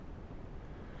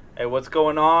Hey, what's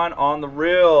going on the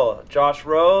real? Josh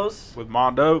Rose. With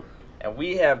Mondo. And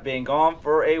we have been gone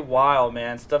for a while,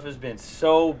 man. Stuff has been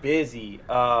so busy.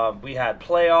 We had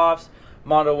playoffs.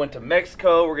 Mondo went to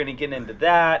Mexico. We're going to get into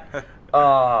that.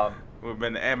 We've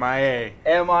been MIA.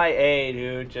 MIA,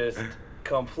 dude. Just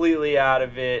completely out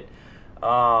of it.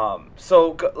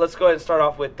 So let's go ahead and start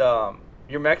off with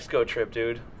your Mexico trip,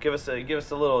 dude. Give us a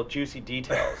little juicy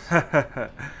details.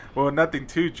 Well, nothing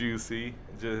too juicy,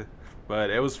 but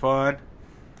it was fun.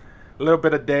 A little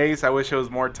bit of days. I wish it was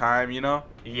more time, you know.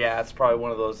 Yeah, it's probably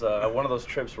one of those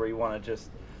trips where you want to just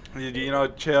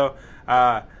chill.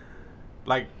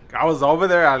 Like I was over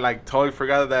there, I like totally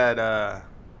forgot that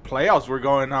playoffs were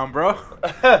going on, bro.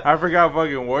 I forgot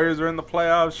fucking Warriors were in the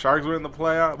playoffs, Sharks were in the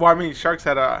playoffs. Well, I mean, Sharks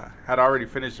had already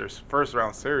finished their first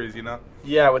round series, you know.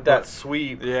 Yeah, with that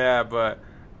sweep. Yeah, but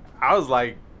I was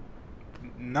like,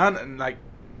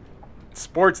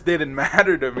 sports didn't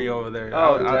matter to me over there.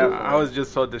 Oh, I was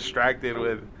just so distracted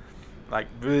with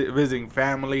like visiting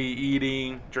family,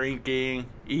 eating, drinking,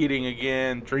 eating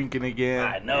again, drinking again.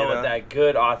 I know, with that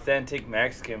good, authentic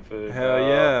Mexican food. Hell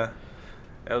yeah.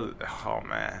 Oh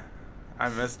man, I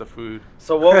miss the food.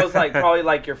 So what was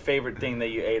probably your favorite thing that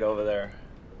you ate over there?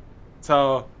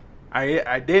 So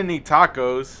I didn't eat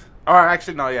tacos. Or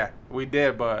actually no, yeah, we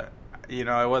did, but it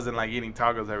wasn't like eating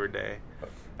tacos every day.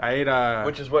 I ate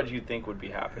which is what you think would be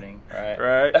happening, right?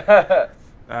 Right.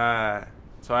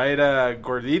 So I ate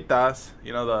gorditas.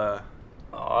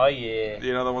 Oh yeah.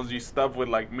 The ones you stuff with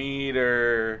like meat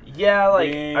or beans.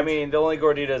 I mean, the only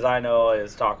gorditas I know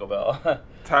is Taco Bell.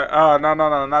 No,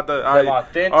 not the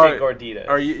authentic gorditas.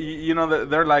 Or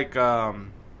they're like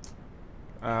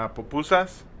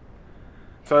pupusas.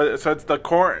 So it's the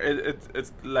corn.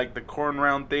 It's like the corn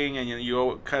round thing, and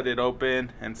you cut it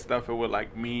open and stuff it with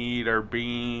like meat or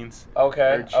beans.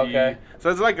 Okay. Or cheese. Okay. So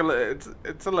it's like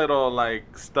it's a little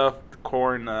like stuffed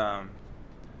corn.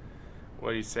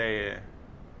 What do you say?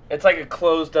 It's like a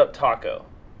closed up taco.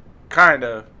 Kind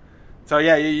of. So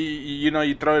yeah,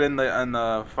 you throw it in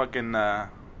the fucking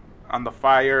on the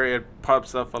fire. It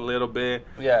pops up a little bit.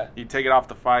 Yeah. You take it off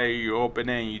the fire. You open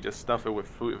it. And you just stuff it with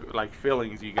food, like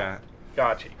fillings you got.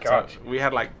 Gotcha. So we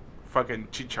had like fucking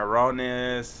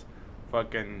chicharrones,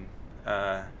 fucking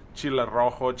chile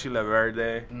rojo, chile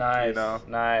verde. Nice.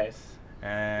 Nice.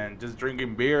 And just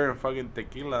drinking beer and fucking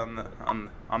tequila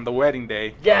on the wedding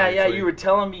day. Yeah, obviously. yeah. You were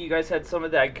telling me you guys had some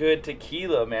of that good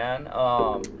tequila, man.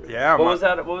 Yeah. What was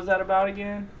that about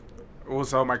again? Well,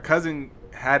 so my cousin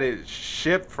had it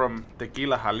shipped from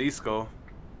Tequila Jalisco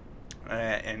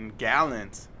in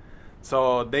gallons.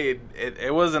 So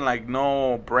it wasn't like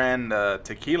no brand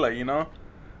tequila,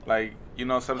 like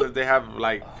sometimes they have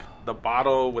like the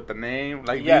bottle with the name,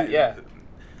 like yeah.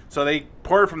 So they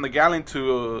poured from the gallon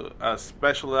to a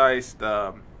specialized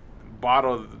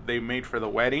bottle they made for the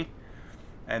wedding,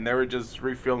 and they were just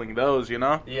refilling those,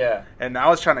 Yeah. And I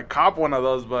was trying to cop one of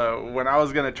those, but when I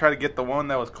was gonna try to get the one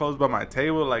that was close by my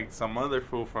table, like some other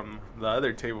fool from the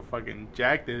other table fucking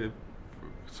jacked it.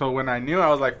 So when I knew, I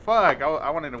was like, fuck, I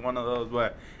wanted one of those,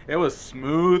 but it was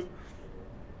smooth.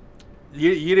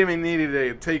 You didn't even need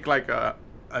to take like a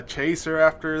chaser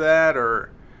after that, or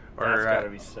That's gotta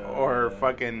be so good.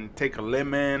 Fucking take a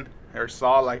lemon or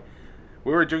salt. Like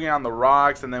we were drinking on the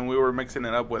rocks, and then we were mixing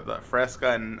it up with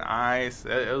Fresca and ice.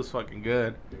 It was fucking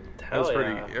good.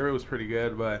 It was pretty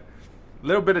good, but a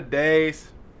little bit of days.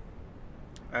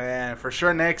 And for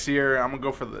sure next year I'm gonna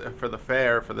go for the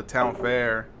fair, for the town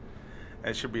fair.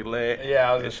 It should be lit.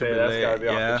 Yeah, I was gonna say that's gotta be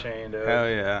off the chain, dude. Hell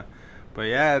yeah. But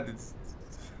yeah,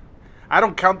 I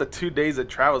don't count the 2 days of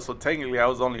travel, so technically I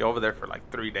was only over there for like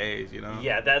 3 days,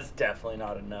 Yeah, that's definitely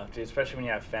not enough, dude. Especially when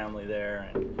you have family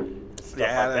there and stuff like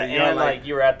that. And like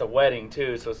you were at the wedding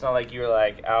too, so it's not like you were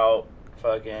like out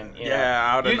fucking.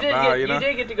 Out and about. You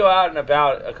did get to go out and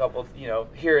about a couple,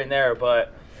 here and there,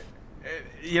 but.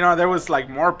 There was like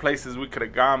more places we could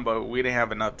have gone, but we didn't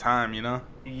have enough time,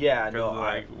 Yeah,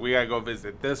 no. We gotta go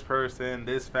visit this person,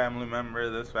 this family member,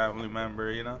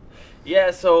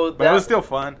 Yeah, so but it was still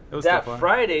fun.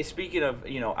 Friday, speaking of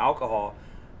alcohol,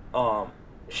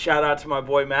 shout out to my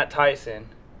boy Matt Tyson.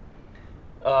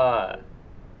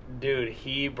 Dude,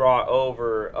 he brought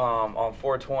over on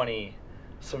 420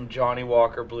 some Johnny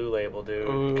Walker Blue Label,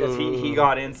 dude, because he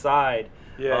got inside.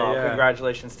 Yeah.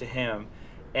 Congratulations to him.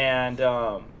 And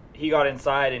he got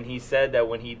inside and he said that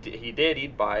when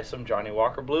he'd buy some Johnny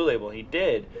Walker Blue Label. He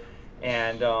did,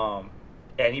 and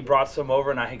he brought some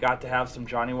over, and I got to have some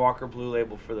Johnny Walker Blue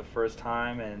Label for the first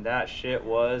time, and that shit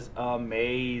was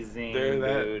amazing,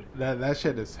 dude. That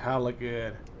shit is hella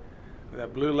good.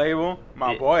 That Blue Label,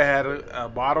 my boy had a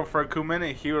bottle for a coup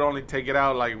minute. He would only take it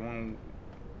out like when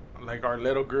like our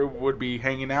little group would be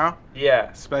hanging out.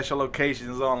 Yeah. Special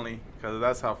occasions only, because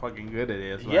that's how fucking good it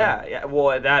is. Man. Yeah.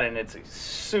 Well, that and it's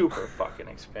super fucking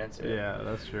expensive. Yeah,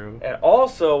 that's true. And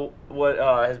also, what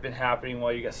has been happening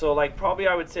while you guys, so like probably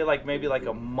I would say like maybe like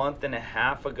a month and a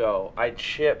half ago, I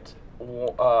chipped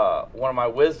one of my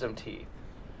wisdom teeth.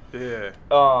 Yeah.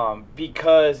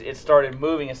 Because it started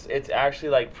moving, it's actually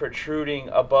like protruding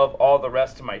above all the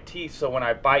rest of my teeth. So when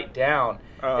I bite down,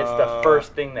 it's the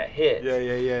first thing that hits.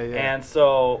 Yeah. And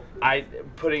so I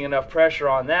putting enough pressure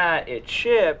on that, it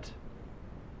chipped.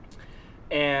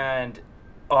 And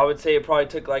I would say it probably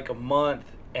took like a month,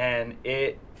 and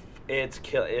it's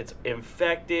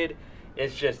infected.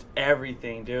 It's just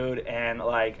everything, dude. And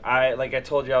like I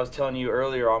told you, I was telling you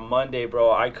earlier on Monday,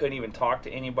 bro, I couldn't even talk to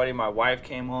anybody. My wife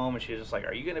came home and she was just like,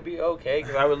 "Are you gonna be okay?"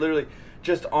 Because I was literally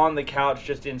just on the couch,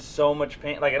 just in so much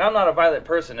pain. Like, and I'm not a violent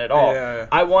person at all. Yeah.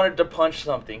 I wanted to punch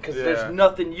something because there's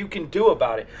nothing you can do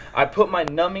about it. I put my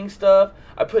numbing stuff.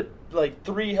 I put like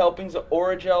 3 helpings of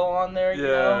Orajel on there, you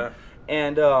know?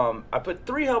 And I put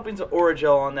 3 helpings of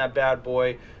Orajel on that bad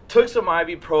boy. Took some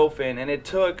ibuprofen, and it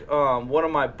took one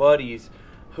of my buddies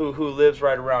who lives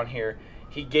right around here.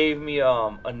 He gave me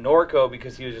a Norco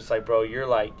because he was just like, bro,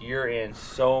 you're in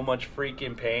so much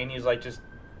freaking pain. He's like, just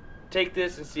take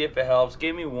this and see if it helps.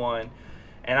 Gave me one,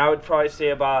 and I would probably say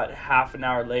about half an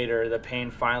hour later, the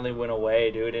pain finally went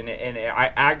away, dude. And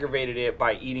I aggravated it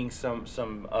by eating some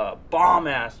bomb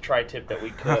ass tri-tip that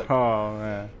we cooked. Oh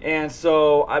man! And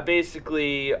so I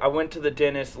went to the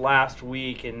dentist last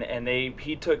week, and he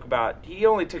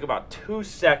only took about 2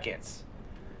 seconds.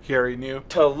 He already knew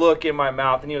to look in my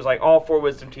mouth, and he was like, all 4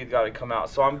 wisdom teeth got to come out.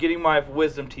 So I'm getting my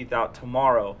wisdom teeth out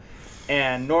tomorrow.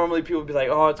 And normally people would be like,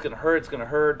 oh, it's going to hurt,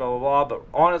 blah, blah, blah. But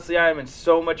honestly, I am in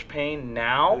so much pain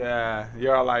now. Yeah,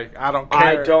 you're like, I don't care.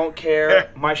 I don't care.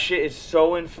 My shit is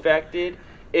so infected.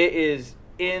 It is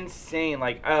insane.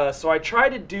 Like, so I tried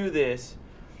to do this.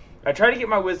 I tried to get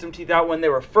my wisdom teeth out when they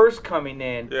were first coming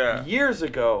in years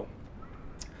ago.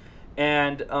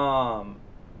 And I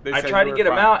tried to get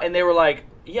them out, and they were like,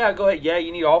 yeah, go ahead. Yeah,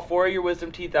 you need all 4 of your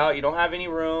wisdom teeth out. You don't have any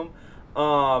room.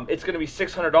 It's going to be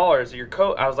 $600 your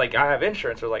I was like, I have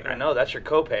insurance. They're like, I know, that's your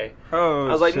copay. Oh,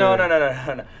 I was like, no.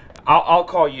 I'll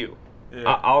call you.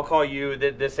 Yeah. I'll call you.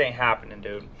 This ain't happening,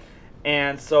 dude.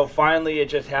 And so finally it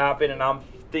just happened, and I'm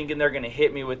thinking they're going to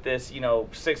hit me with this, $600,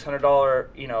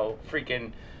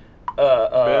 freaking,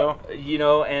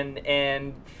 bill.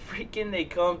 And freaking they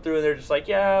come through, and they're just like,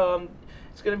 yeah,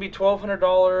 it's going to be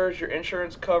 $1,200. Your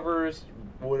insurance covers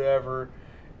whatever.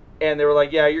 And they were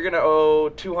like, yeah, you're going to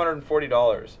owe $240.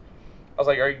 I was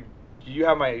like, do you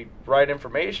have my right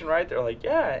information, right? They're like,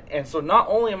 yeah. And so not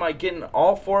only am I getting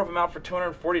all 4 of them out for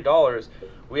 $240,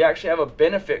 we actually have a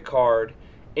benefit card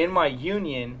in my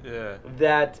union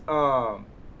that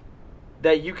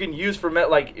you can use for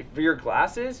for your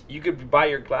glasses. You could buy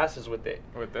your glasses with it.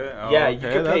 With it? Oh, yeah, okay, you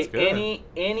can pay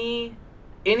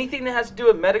anything that has to do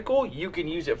with medical, you can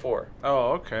use it for.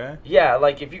 Oh, okay. Yeah,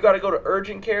 like if you got to go to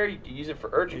urgent care, you can use it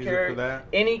for urgent care. It for that.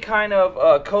 Any kind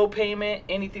of co-payment,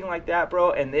 anything like that,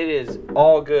 bro, and it is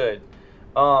all good.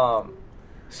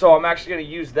 So I'm actually going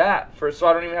to use that so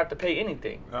I don't even have to pay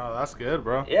anything. Oh, that's good,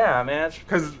 bro. Yeah, man.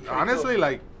 Because honestly, cool.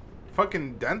 like,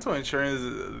 fucking dental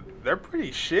insurance, they're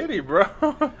pretty shitty, bro.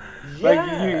 Yeah.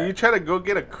 Like, you try to go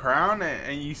get a crown,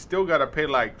 and you still got to pay,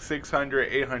 like,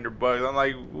 $600, $800. I'm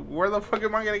like, where the fuck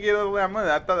am I going to get all that money?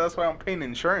 I thought that's why I'm paying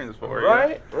insurance for.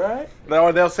 Right.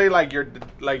 Or they'll say, like, your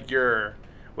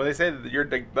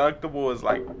deductible is,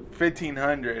 like,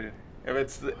 $1,500. If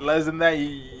it's less than that,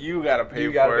 you got to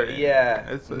pay for it.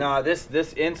 Yeah.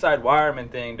 This inside wireman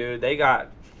thing, dude, they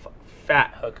got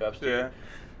fat hookups, dude. Yeah.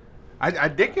 I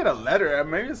did get a letter.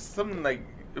 Maybe it's something like,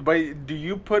 but do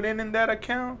you put in that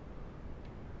account?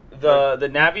 The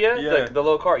Navia, the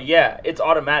little card. Yeah, it's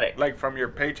automatic. Like from your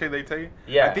paycheck, they take.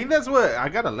 Yeah, I think that's what I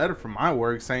got a letter from my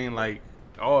work saying like,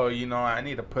 oh, I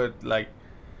need to put like,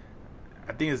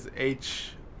 I think it's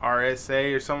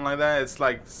HRSA or something like that. It's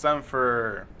like some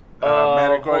for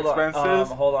medical expenses.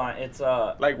 Hold on, it's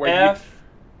like where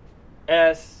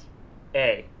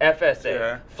FSA,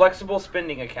 flexible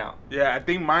spending account. Yeah, I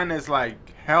think mine is like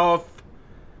health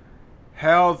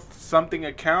something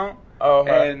account. Oh,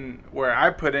 and where I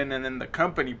put in and then the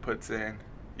company puts in,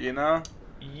 Yeah.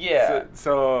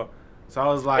 So I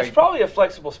was like, it's probably a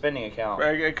flexible spending account.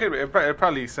 It could be. It's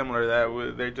probably similar to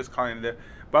that. They're just calling it that.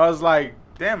 But I was like,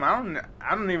 damn, I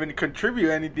don't even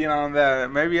contribute anything on that.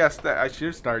 Maybe I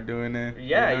should start doing it.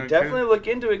 Yeah, you definitely look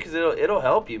into it because it'll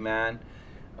help you, man.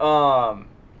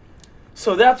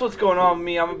 So that's what's going on with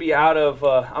me. I'm gonna be out of.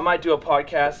 I might do a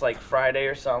podcast like Friday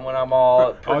or something when I'm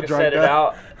all Percocet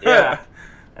out. Yeah.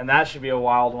 And that should be a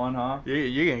wild one, huh?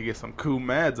 You're going to get some cool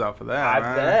meds off of that, I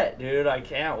man. bet, dude. I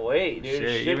can't wait, dude.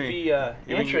 It should be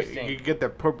interesting. You get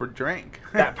that purple drink.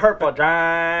 That purple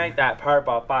drink. That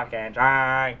purple fucking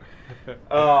drink.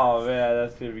 Oh, man.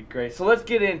 That's going to be great. So let's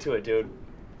get into it, dude.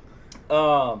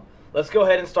 Let's go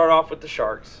ahead and start off with the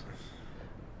Sharks.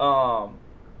 I'm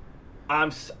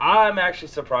actually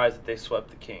surprised that they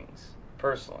swept the Kings,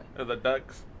 personally. Or the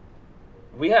Ducks.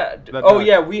 We had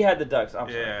Ducks. We had the Ducks.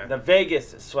 I'm sorry. The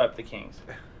Vegas swept the Kings.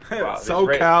 Wow,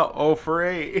 SoCal 0 for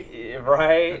 8.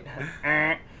 Right.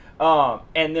 And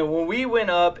then when we went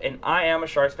up, and I am a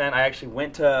Sharks fan, I actually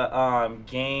went to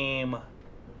game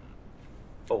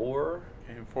 4.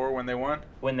 Game 4 when they won?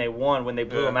 When they won, when they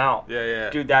blew them out. Yeah.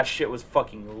 Dude, that shit was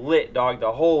fucking lit, dog.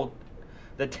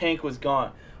 The tank was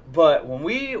gone. But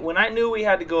when I knew we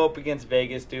had to go up against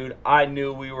Vegas, dude, I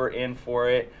knew we were in for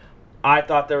it. I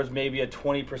thought there was maybe a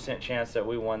 20% chance that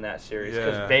we won that series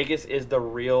because Vegas is the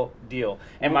real deal.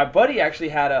 And my buddy actually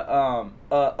had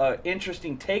a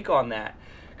interesting take on that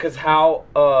because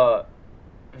how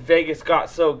Vegas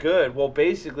got so good. Well,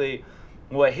 basically,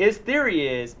 what his theory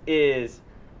is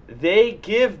they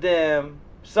give them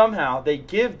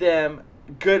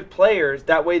good players.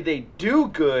 That way they do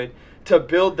good to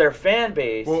build their fan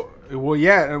base. Well,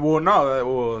 yeah. Well, no.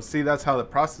 Well, see, that's how the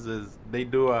process is. They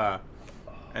do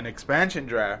an expansion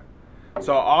draft.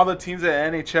 So all the teams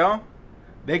at NHL,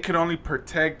 they could only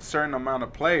protect certain amount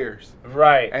of players.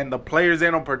 Right. And the players they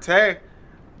don't protect,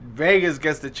 Vegas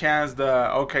gets the chance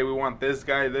to, okay, we want this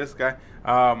guy.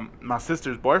 My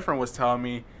sister's boyfriend was telling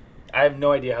me. I have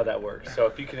no idea how that works. So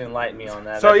if you can enlighten me on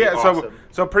that, so that'd be awesome.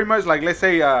 So pretty much like let's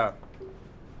say the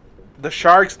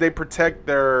Sharks, they protect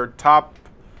their top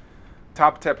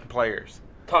 10 players.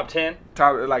 Top 10?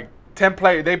 Top like 10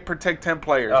 players. They protect 10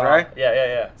 players, right?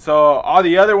 Yeah. So all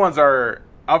the other ones are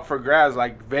up for grabs.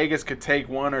 Like Vegas could take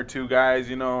 1 or 2 guys,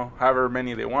 however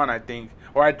many they want, I think.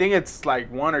 Or I think it's like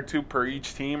 1 or 2 per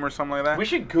each team or something like that. We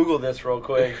should Google this real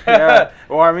quick. Yeah.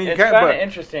 Well, I mean, it's kind of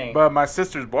interesting. But my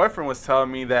sister's boyfriend was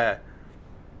telling me that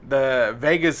the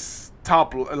Vegas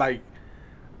top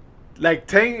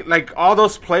like all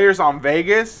those players on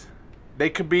Vegas, they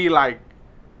could be like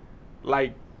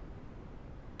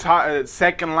top,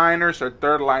 second liners or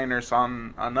third liners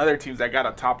on other teams that got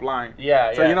a top line.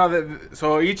 Yeah. So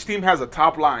so each team has a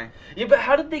top line. Yeah, but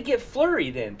how did they get Fleury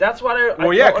then? That's what I don't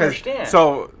understand.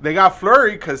 So they got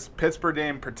Fleury because Pittsburgh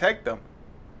didn't protect them.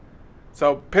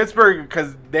 So Pittsburgh,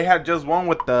 because they had just won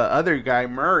with the other guy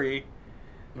Murray,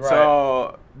 right.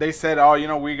 So they said,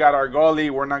 "Oh, we got our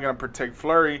goalie. We're not gonna protect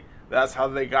Fleury." That's how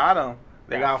they got him.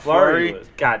 They got Fleury. Was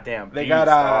goddamn. They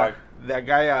got that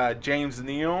guy James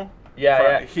Neal.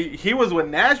 Yeah. He was with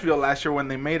Nashville last year when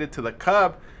they made it to the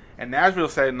Cup, and Nashville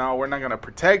said, "No, we're not gonna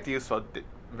protect you." So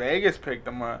Vegas picked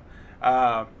him up.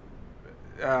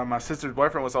 My sister's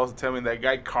boyfriend was also telling me that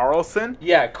guy Carlson.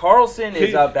 Yeah, Carlson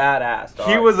is a badass dog.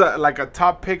 He was like a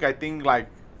top pick, I think, like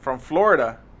from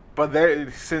Florida. But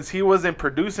since he wasn't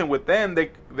producing with them,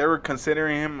 they were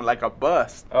considering him like a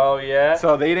bust. Oh yeah.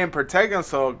 So they didn't protect him.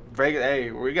 So Vegas,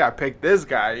 hey, we gotta pick this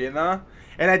guy,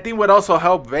 And I think what also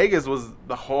helped Vegas was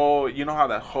the whole, how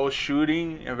that whole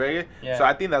shooting in Vegas. Yeah. So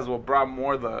I think that's what brought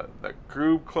more the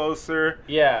group closer.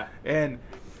 Yeah. And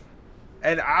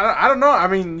I don't know. I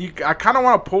mean, I kind of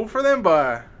want to pull for them,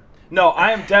 but no,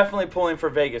 I am definitely pulling for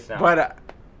Vegas now. But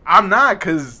I'm not,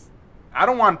 because I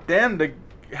don't want them to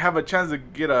have a chance to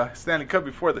get a Stanley Cup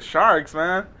before the Sharks,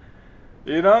 man.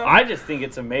 I just think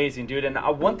it's amazing, dude. And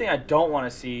one thing I don't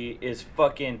want to see is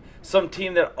fucking some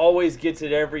team that always gets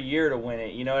it every year to win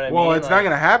it. You know what I mean? Well, it's not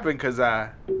going to happen because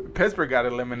Pittsburgh got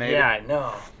eliminated. Yeah, I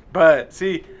know. But,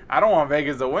 see, I don't want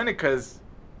Vegas to win it because,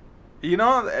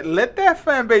 let that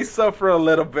fan base suffer a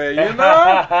little bit,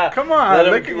 Come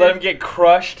on. Let them get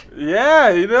crushed.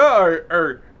 Yeah,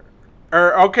 or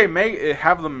okay,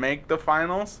 have them make the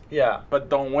finals. Yeah. But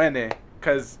don't win it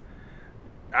because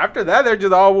after that, they're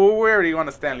just all, we already won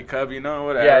a Stanley Cup,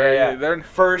 whatever. Yeah. They're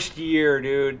first year,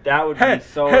 dude. That would be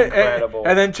so incredible.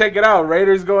 And then check it out.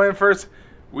 Raiders go in first.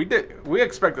 We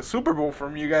expect a Super Bowl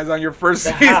from you guys on your first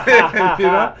season,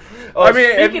 Oh, I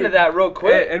mean, speaking of that real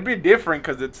quick. It'd be different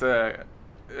because it's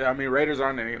Raiders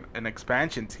aren't an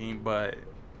expansion team, but,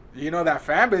 that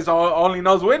fan base only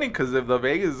knows winning because if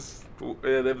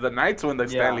the Knights win the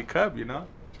Stanley Cup,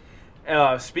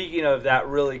 Speaking of that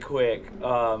really quick,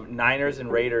 Niners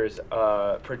and Raiders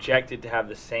projected to have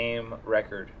the same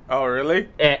record. Oh, really?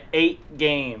 At 8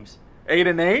 games.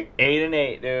 8-8?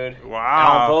 8-8, dude.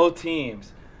 Wow. On both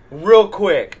teams. Real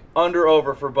quick,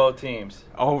 over for both teams.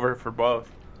 Over for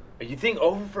both. You think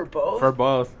over for both? For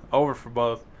both. Over for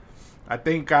both. I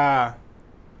think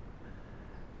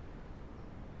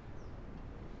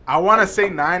I want to say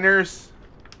Niners.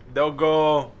 They'll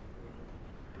go.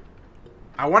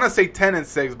 I want to say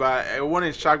 10-6, but it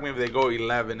wouldn't shock me if they go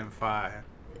 11-5.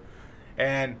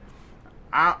 And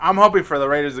I'm hoping for the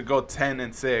Raiders to go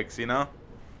 10-6. You know,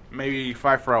 maybe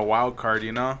fight for a wild card.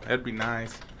 You know, it'd be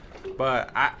nice.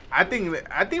 But I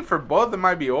think for both it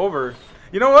might be over.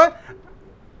 You know what?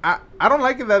 I don't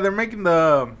like it that they're making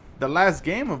the last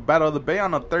game of Battle of the Bay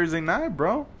on a Thursday night,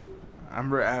 bro. I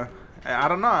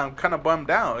don't know. I'm kind of bummed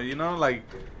out. You know, like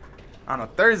on a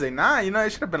Thursday night. You know,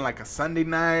 it should have been like a Sunday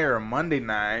night or a Monday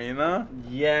night. You know?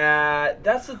 Yeah,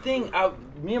 that's the thing.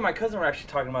 Me and my cousin were actually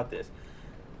talking about this.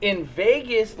 In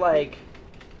Vegas, like,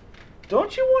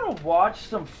 don't you want to watch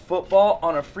some football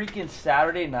on a freaking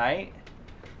Saturday night?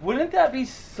 Wouldn't that be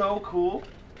so cool?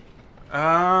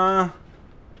 Nah.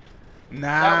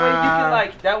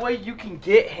 That way you can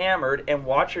get hammered and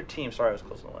watch your team. Sorry, I was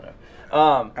close to the window.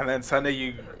 And then Sunday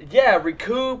you. Yeah,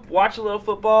 recoup, watch a little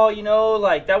football. You know,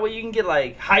 like that way you can get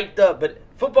like hyped up. But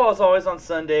football is always on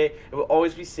Sunday. It will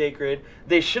always be sacred.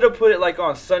 They should have put it like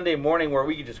on Sunday morning where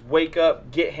we could just wake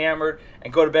up, get hammered,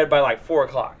 and go to bed by like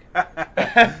 4:00.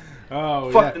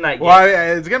 Fuck the night game.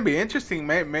 Well, it's gonna be interesting.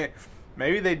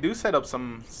 Maybe they do set up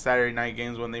some Saturday night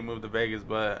games when they move to Vegas,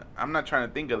 but I'm not trying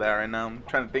to think of that right now. I'm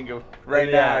trying to think of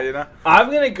now, you know?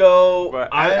 I'm going to go... But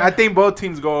I think both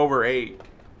teams go over 8.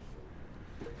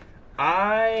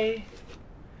 I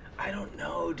don't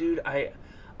know, dude.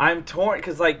 I'm torn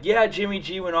because, like, yeah, Jimmy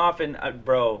G went off, and,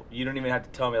 bro, you don't even have to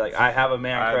tell me. Like, I have a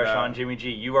man crush on Jimmy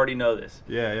G. You already know this.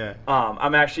 Yeah.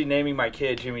 I'm actually naming my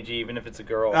kid Jimmy G, even if it's a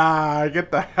girl.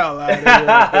 Get the hell out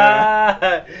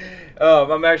of here.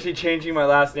 I'm actually changing my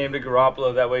last name to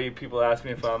Garoppolo. That way people ask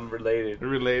me if I'm related.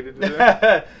 Related to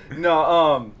that?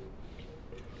 No,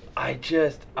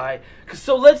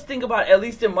 so let's think about it, at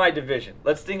least in my division.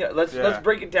 Let's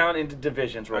break it down into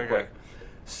divisions real quick.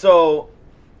 So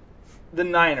the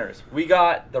Niners, we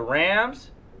got the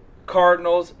Rams,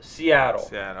 Cardinals, Seattle.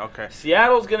 Okay.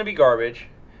 Seattle's going to be garbage.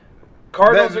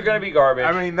 Cardinals are going to be garbage.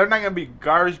 I mean, they're not going to be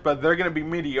garbage, but they're going to be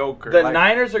mediocre. The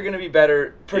Niners are going to be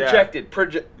better. Projected.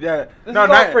 Yeah. This is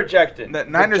all projected. The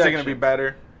Niners are going to be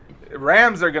better.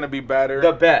 Rams are going to be better.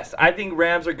 The best. I think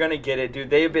Rams are going to get it, dude.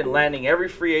 They've been landing every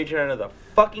free agent under the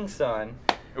fucking sun.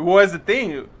 Was the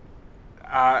thing.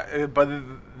 But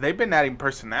they've been adding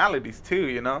personalities, too,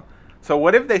 you know? So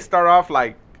what if they start off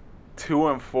like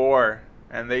 2-4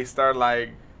 and they start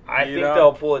like... I think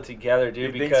they'll pull it together,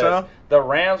 dude, because the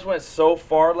Rams went so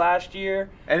far last year.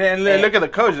 And look at the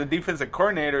coach, the defensive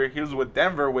coordinator. He was with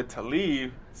Denver with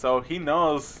Talib, so he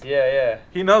knows. Yeah.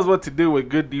 He knows what to do with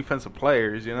good defensive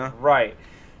players, you know. Right.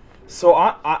 So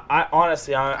I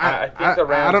honestly, I think the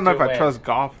Rams. I don't know if win. I trust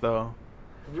Goff though.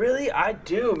 Really, I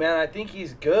do, man. I think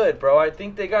he's good, bro. I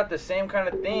think they got the same kind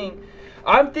of thing.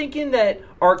 I'm thinking that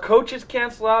our coaches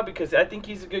cancel out because I think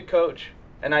he's a good coach,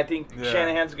 and I think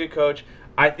Shanahan's a good coach.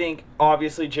 I think,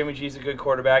 obviously, Jimmy G's a good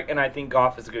quarterback, and I think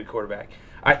Goff is a good quarterback.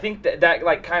 I think that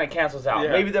like, kind of cancels out.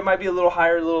 Yeah. Maybe there might be a little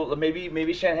higher,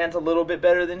 maybe Shanahan's a little bit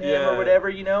better than him or whatever,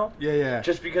 you know? Yeah.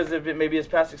 Just because of maybe his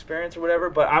past experience or whatever.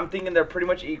 But I'm thinking they're pretty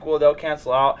much equal. They'll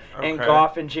cancel out. Okay. And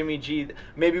Goff and Jimmy G,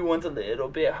 maybe one's a little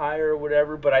bit higher or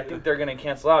whatever, but I think they're going to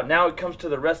cancel out. Now it comes to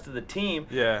the rest of the team.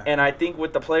 Yeah. And I think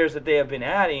with the players that they have been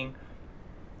adding,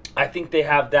 I think they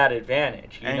have that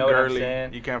advantage. You know Gurley. What I'm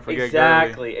saying? You can't forget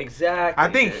Gurley. Exactly. I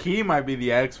think he might be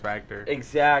the X factor.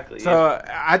 Exactly. So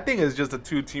I think it's just a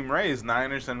 2-team race,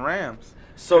 Niners and Rams.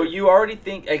 So you already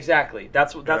think exactly.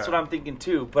 That's what I'm thinking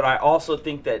too. But I also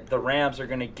think that the Rams are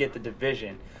going to get the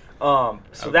division.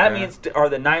 That means are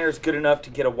the Niners good enough to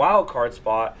get a wild card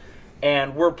spot?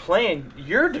 And we're playing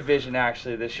your division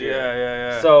actually this year.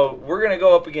 Yeah. So we're going to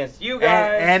go up against you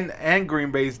guys and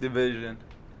Green Bay's division.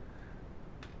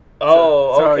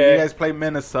 So okay. You guys play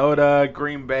Minnesota,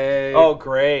 Green Bay. Oh,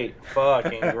 great.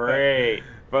 Fucking great.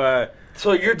 But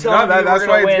so you're telling me we're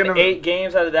going to win 8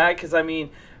 games out of that? Because, I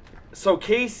mean, so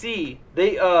KC,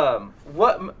 they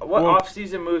what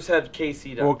off-season moves have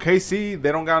KC done? Well, KC,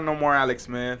 they don't got no more Alex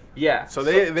Smith. Yeah. So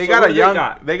they got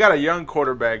a young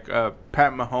quarterback,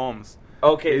 Pat Mahomes.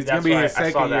 Okay, it's gonna be his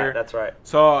second year. That's right.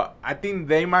 So I think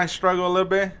they might struggle a little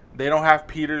bit. They don't have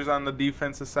Peters on the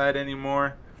defensive side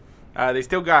anymore. They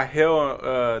still got Hill,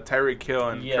 Tyreek Hill,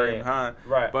 and Kareem Hunt.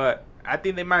 Right. But I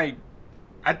think they might.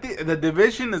 I think the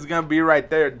division is gonna be right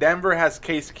there. Denver has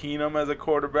Case Keenum as a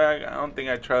quarterback. I don't think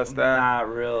I trust that. Not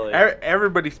really.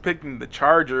 Everybody's picking the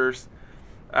Chargers.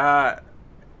 They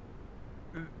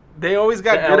always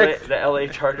got the LA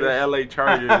Chargers. The LA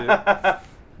Chargers.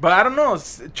 But I don't know.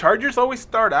 Chargers always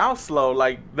start out slow.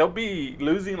 Like, they'll be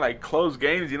losing, like, close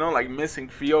games, you know, like missing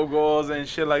field goals and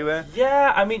shit like that.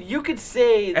 Yeah, I mean, you could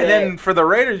say that. And then for the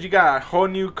Raiders, you got a whole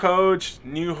new coach,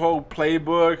 new whole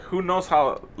playbook. Who knows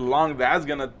how long that's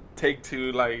going to take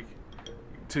to, like,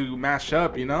 to mash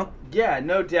up, you know? Yeah,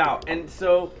 no doubt. And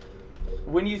so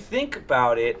when you think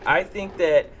about it, I think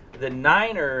that the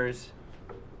Niners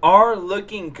are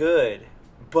looking good,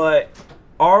 but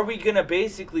are we going to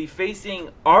basically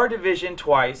facing our division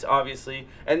twice, obviously,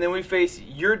 and then we face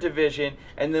your division,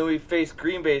 and then we face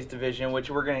Green Bay's division,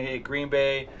 which we're going to hit Green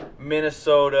Bay,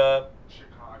 Minnesota,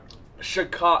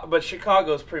 Chicago, but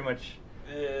Chicago's pretty much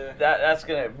that's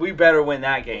going to, we better win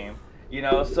that game, you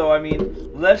know? So, I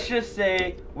mean, let's just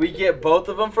say we get both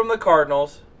of them from the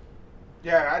Cardinals.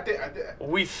 Yeah, I think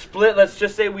we split, let's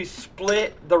just say we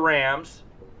split the Rams,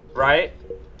 right?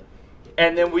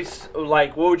 And then we,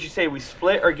 like, what would you say? We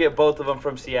split or get both of them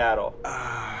from Seattle?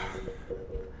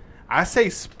 I say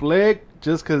split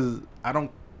just because I don't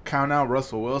count out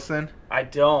Russell Wilson. I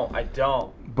don't.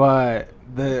 But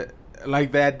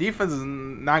that defense is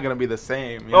not going to be the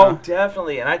same. You know?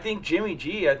 Definitely. And I think Jimmy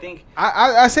G,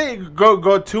 I say go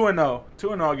 2-0.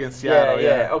 2-0 against Seattle.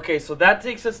 Yeah. Okay, so that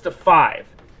takes us to 5.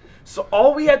 So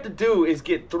all we have to do is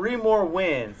get 3 more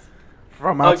wins.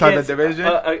 From outside the division?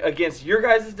 Against your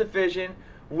guys' division,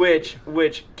 which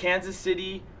Kansas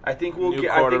City, I think we'll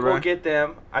get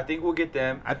them. I think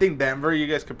Denver, you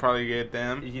guys could probably get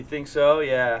them. You think so?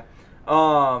 Yeah.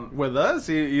 With us,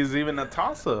 he's even a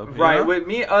toss-up. Right. Know? With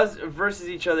me, us versus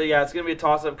each other, yeah, it's going to be a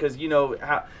toss-up because, you know,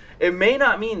 it may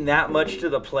not mean that much to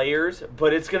the players,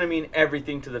 but it's going to mean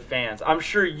everything to the fans. I'm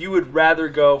sure you would rather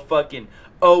go fucking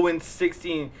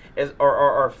 0-16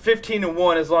 or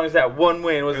 15-1 as long as that one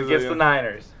win was against the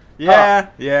Niners.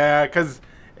 Yeah, because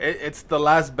it's the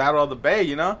last battle of the Bay,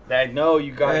 you know. I know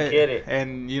you gotta get it,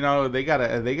 and you know they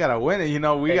gotta win it. You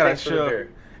know we gotta show.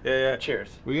 Yeah. Cheers.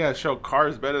 We gotta show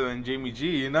cars better than Jimmy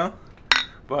G, you know.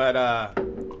 But I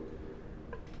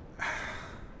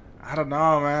don't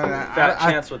know, man. Fat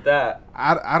chance with that.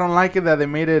 I don't like it that they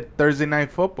made it Thursday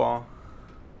night football.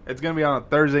 It's gonna be on a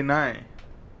Thursday night.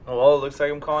 Well, it looks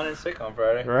like I'm calling in sick on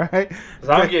Friday. Right? Because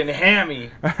I'm getting hammy.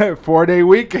 4-day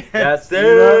weekend. That's it.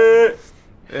 You know?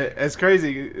 It's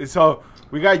crazy. So,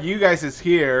 we got you guys is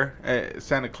here at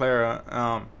Santa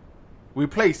Clara. We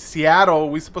play Seattle.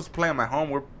 We're supposed to play them at home.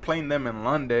 We're playing them in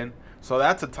London. So,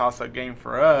 that's a toss-up game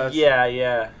for us.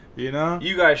 Yeah. You know?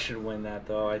 You guys should win that,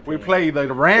 though, I think. We play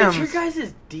the Rams. It's your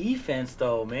guys' defense,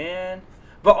 though, man.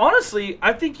 But honestly,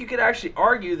 I think you could actually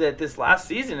argue that this last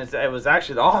season, it was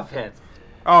actually the offense.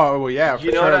 Oh, well, yeah, for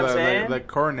you know sure. What I'm saying? The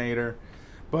coordinator.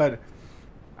 But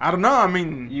I don't know. I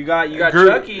mean, you got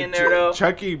Chucky in there, though.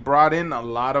 Chucky brought in a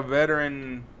lot of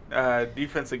veteran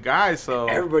defensive guys, so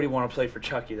everybody want to play for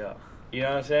Chucky, though. You know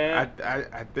what I'm saying?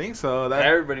 I think so.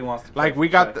 Everybody wants to play like for we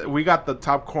got Chucky. we got the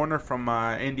top corner from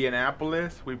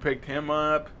Indianapolis. We picked him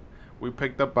up. We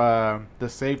picked up the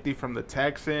safety from the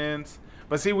Texans.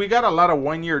 But see, we got a lot of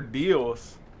 1-year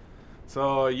deals,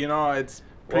 so you know it's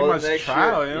pretty much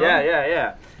trial. You know?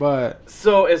 Yeah. But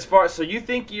so you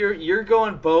think you're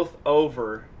going both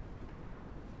over.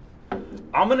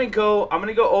 I'm gonna go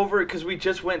over because we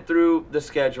just went through the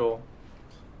schedule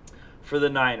for the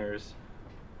Niners.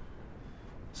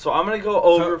 So I'm gonna go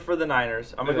over for the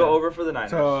Niners.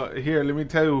 So here, let me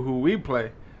tell you who we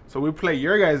play. So we play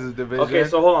your guys' division. Okay,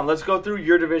 so hold on. Let's go through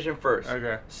your division first.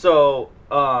 Okay. So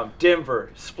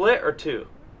Denver, split or 2?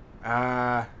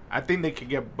 I think they could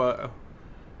get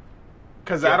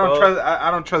because I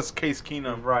don't trust Case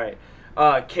Keenum. Right.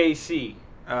 KC.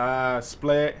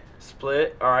 Split.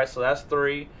 All right, so that's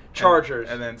 3. Chargers.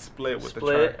 And then split with the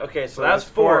Chargers. Okay, so that's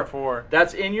 4. 4.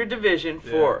 That's in your division.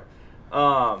 4.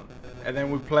 And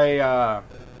then we play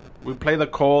the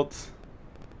Colts,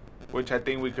 which I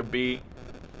think we could beat.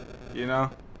 You know,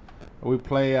 we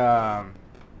play. Oh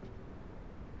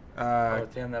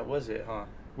damn, that was it, huh?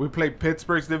 We play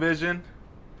Pittsburgh's division.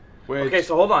 Okay,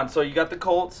 so hold on. So you got the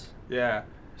Colts. Yeah.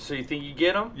 So you think you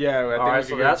get them? Yeah. All right,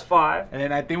 so that's 5. And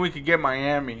then I think we could get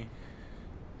Miami.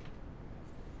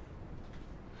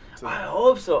 So. I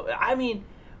hope so. I mean,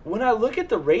 when I look at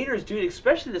the Raiders, dude,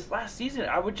 especially this last season,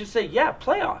 I would just say, yeah,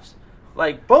 playoffs.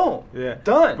 Like, boom. Yeah.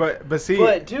 Done. But see.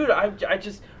 But, dude, I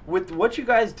just, with what you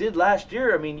guys did last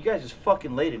year, I mean, you guys just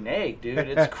fucking laid an egg, dude.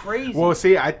 It's crazy. Well,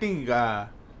 see, I think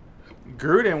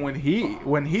Gruden,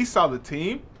 when he saw the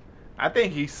team, I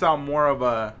think he saw more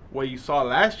of what you saw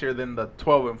last year than the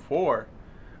 12-4.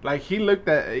 Like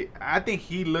I think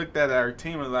he looked at our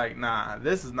team and was like, nah,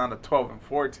 this is not a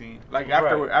 12-4 team. Like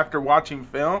after watching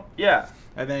film, yeah.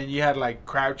 And then you had like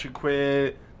Crouch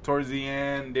quit towards the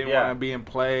end, didn't want to be in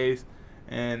place,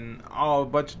 and a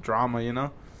bunch of drama, you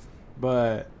know.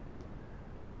 But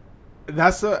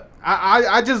that's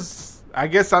I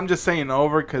guess I'm just saying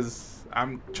over because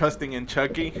I'm trusting in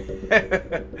Chucky,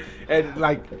 and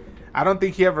like I don't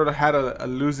think he ever had a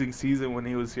losing season when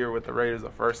he was here with the Raiders the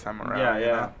first time around. Yeah, yeah.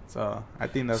 You know? So I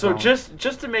think that's so.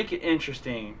 Just to make it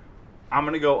interesting, I'm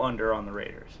gonna go under on the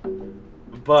Raiders,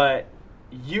 but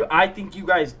I think you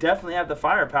guys definitely have the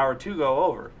firepower to go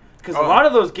over because a lot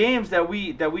of those games that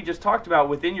we just talked about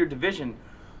within your division.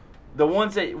 The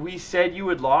ones that we said you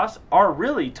would lose are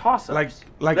really toss-ups.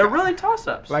 Like they're really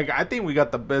toss-ups. Like, I think we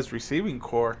got the best receiving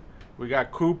core. We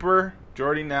got Cooper,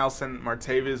 Jordy Nelson,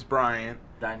 Martavis Bryant.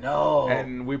 I know.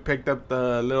 And we picked up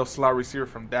the little slot receiver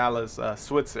from Dallas,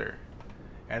 Switzer.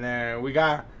 And then we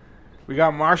got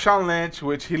Marshawn Lynch,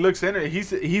 which he looks in it.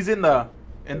 He's in the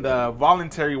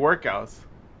voluntary workouts.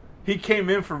 He came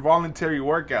in for voluntary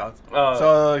workouts.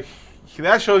 So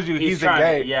that shows you he's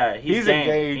engaged. Yeah, he's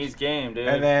engaged. He's game, dude.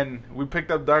 And then we picked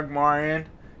up Doug Martin.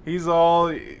 He's all,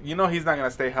 he's not going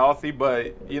to stay healthy,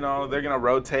 but, they're going to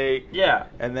rotate. Yeah.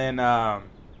 And then our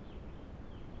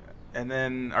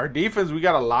defense, we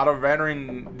got a lot of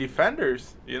veteran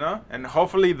defenders, and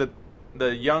hopefully the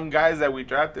young guys that we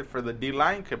drafted for the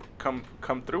D-line could come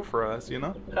through for us,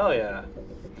 Hell yeah.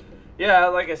 Yeah,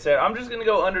 like I said, I'm just going to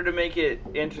go under to make it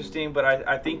interesting, but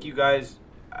I think you guys,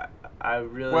 I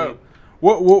really...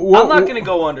 I'm not going to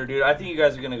go under, dude. I think you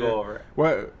guys are going to go over.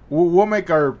 We'll make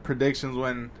our predictions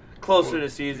when... Closer to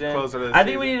season. I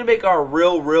think we need to make our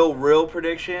real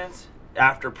predictions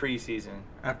after preseason.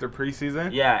 After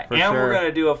preseason? Yeah, and sure. We're going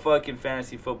to do a fucking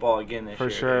fantasy football again this year.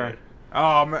 For sure. Dude.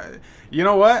 Oh, man. You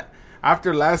know what?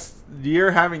 After last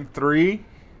year having 3...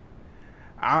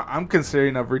 I'm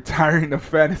considering of retiring the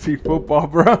fantasy football,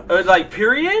 bro. Like,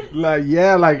 period? Like,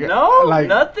 yeah, like no, like,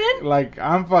 nothing. Like,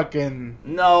 I'm fucking.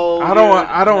 No, I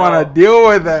don't want to deal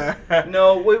with that.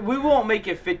 No, we won't make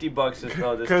it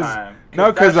 $50 this time.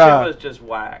 No, because that shit was just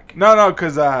whack. No,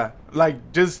 because I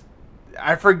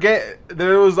forget.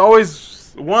 There was always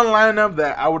one lineup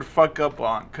that I would fuck up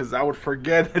on because I would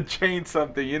forget to change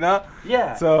something,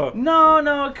 Yeah. So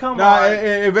no, come on.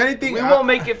 If anything, we won't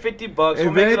make it $50. We'll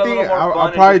if make anything, it a little more fun.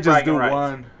 I'll probably just do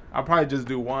one. I'll probably just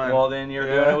do one. Well, then you're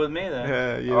doing it with me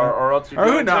then. Yeah. Or else you're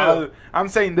doing two. I'm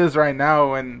saying this right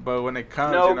now, but when it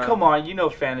comes, come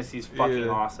on. Fantasy's fucking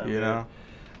awesome. Dude.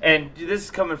 And this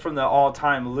is coming from the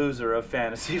all-time loser of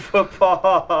fantasy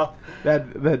football.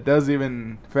 that does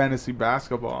even fantasy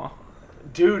basketball.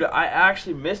 Dude, I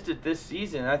actually missed it this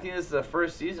season. I think this is the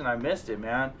first season I missed it,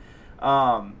 man.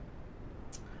 But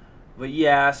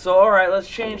yeah, so all right, let's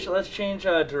change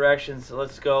directions.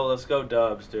 Let's go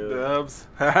Dubs, dude. Dubs.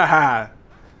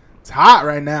 It's hot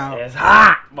right now. It's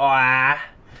hot, boy.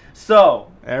 So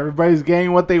everybody's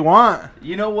getting what they want.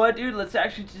 You know what, dude? Let's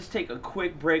actually just take a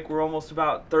quick break. We're almost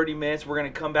about 30 minutes. We're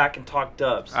gonna come back and talk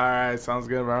Dubs. All right, sounds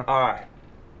good, bro. All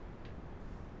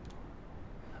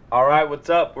right, what's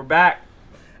up? We're back.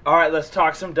 All right, let's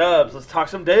talk some Dubs. Let's talk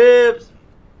some dibs.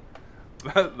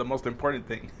 The most important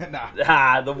thing.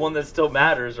 The one that still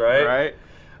matters, right?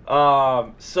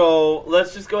 Right. So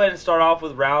let's just go ahead and start off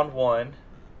with round 1.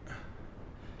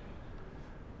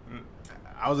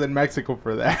 I was in Mexico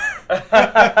for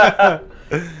that.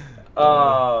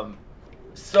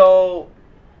 So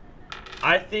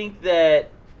I think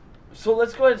that. So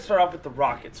let's go ahead and start off with the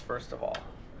Rockets first of all.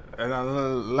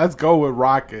 Let's go with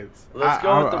Rockets. Let's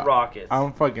go with the Rockets.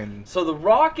 I'm fucking. So the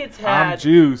Rockets had. I'm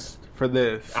juiced for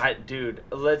this. Dude,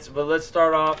 let's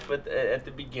start off with at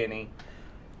the beginning.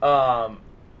 Rockets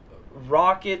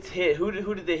hit. Who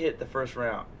did they hit the first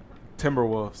round?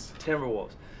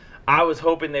 Timberwolves. I was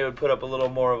hoping they would put up a little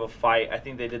more of a fight. I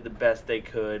think they did the best they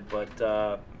could,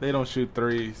 but they don't shoot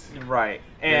threes. Right,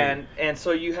 and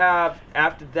so you have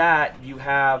after that you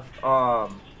have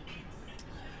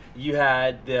you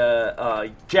had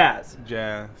the Jazz.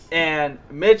 And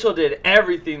Mitchell did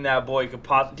everything that boy could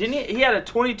possibly. Didn't he? He had a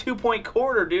 22-point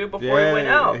quarter, dude, before he went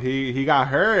out. He got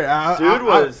hurt.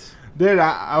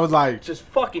 I was like, just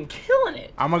fucking killing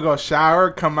it. I'm gonna go shower,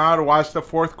 come out, and watch the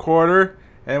fourth quarter.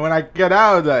 And when I get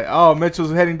out, I was like, oh,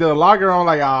 Mitchell's heading to the locker room. I'm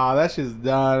like, that shit's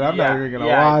done. I'm not even going to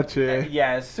watch it.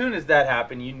 Yeah, as soon as that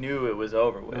happened, you knew it was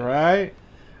over with. Right?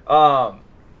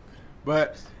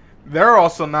 But they're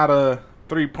also not a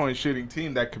three-point shooting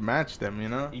team that can match them,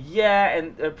 Yeah,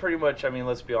 and pretty much,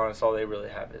 let's be honest, all they really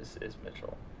have is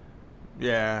Mitchell.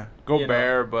 Yeah,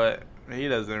 Gobert, but he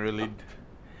doesn't really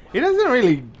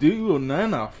do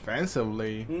none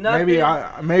offensively. Nothing.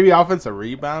 Maybe offensive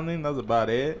rebounding. That's about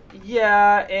it.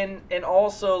 Yeah, and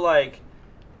also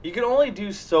you can only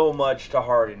do so much to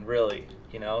Harden, really.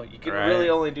 You can really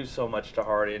only do so much to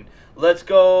Harden. Let's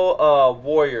go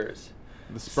Warriors.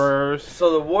 The Spurs.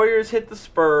 So the Warriors hit the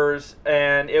Spurs,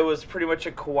 and it was pretty much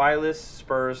a Kawhi-less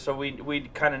Spurs. So we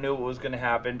kind of knew what was going to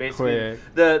happen. Basically,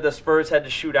 the Spurs had to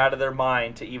shoot out of their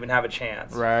mind to even have a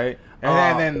chance. Right,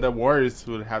 and then the Warriors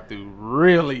would have to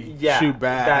really shoot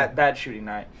bad. Bad shooting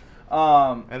night.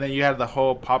 And then you had the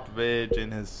whole Popovich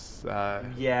and his. I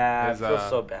feel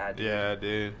so bad. Dude. Yeah,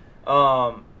 dude.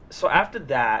 So after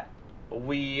that,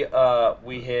 we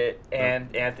hit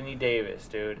Anthony Davis,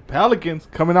 dude. Pelicans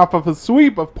coming off of a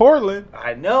sweep of Portland.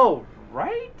 I know,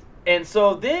 right? And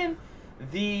so then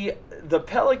the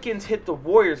Pelicans hit the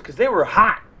Warriors because they were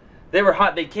hot. They were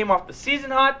hot. They came off the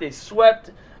season hot. They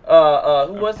swept who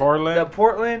was Portland. it?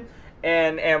 Portland.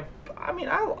 And I mean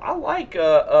I like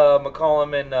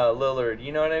McCollum and Lillard.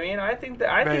 You know what I mean? I think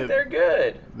they're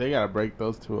good. They gotta break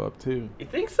those two up too. You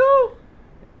think so?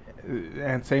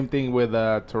 And same thing with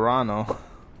Toronto.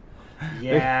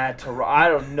 Yeah, I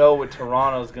don't know what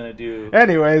Toronto's gonna do.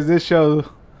 Anyways, this show,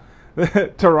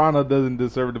 Toronto doesn't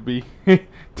deserve to be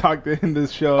talked in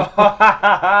this show.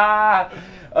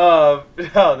 No,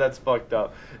 that's fucked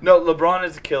up. No, LeBron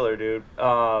is a killer, dude.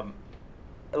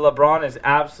 LeBron is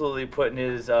absolutely putting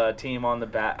his team on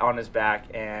his back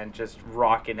and just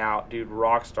rocking out, dude,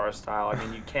 rock star style. I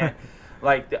mean, you can't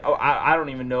I don't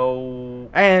even know.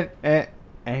 And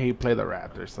he played the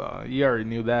Raptors, so you already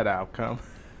knew that outcome.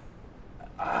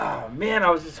 Oh, man, I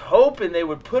was just hoping they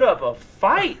would put up a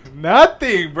fight.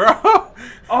 Nothing, bro.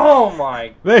 Oh,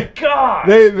 my God.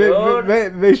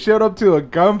 They showed up to a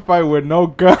gunfight with no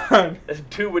gun.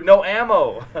 Dude, with no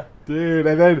ammo. Dude,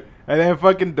 and then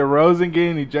fucking DeRozan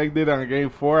getting ejected on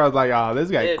game 4. I was like, oh, this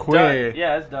guy quit. Done.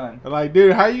 Yeah, it's done. Like,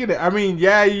 dude, how you gonna... I mean,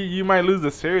 yeah, you might lose the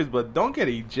series, but don't get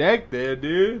ejected,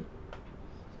 dude.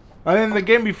 And then the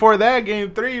game before that,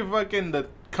 game 3, fucking the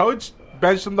coach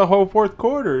benched him the whole fourth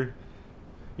quarter.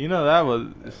 You know, that was...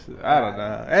 I don't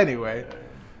know. Anyway.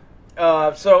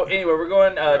 So, anyway, we're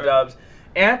going Dubs.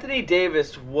 Anthony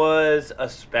Davis was a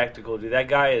spectacle, dude. That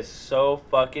guy is so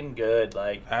fucking good.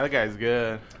 Like, that guy's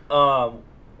good.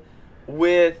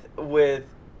 With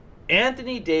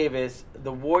Anthony Davis,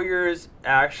 the Warriors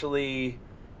actually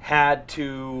had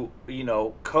to,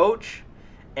 coach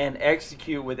and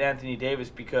execute with Anthony Davis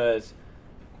because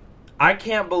I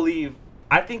can't believe...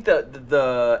 I think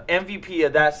the MVP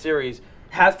of that series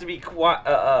has to be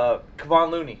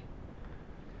Kevon Looney.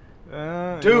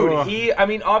 Dude, I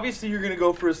mean, obviously you're going to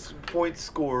go for a point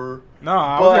scorer. No,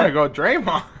 I was going to go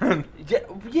Draymond.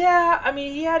 Yeah, I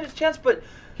mean, he had his chance, but...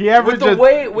 He averaged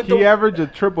a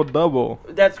triple-double.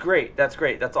 That's great. That's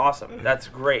awesome. That's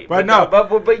great.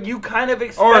 But you kind of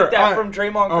expect that from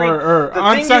Draymond Green. Or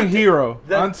unsung hero,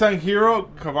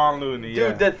 Kevon Looney.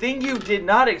 Dude, the thing you did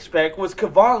not expect was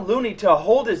Kevon Looney to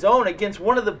hold his own against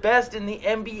one of the best in the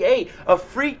NBA, a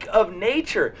freak of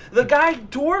nature. The guy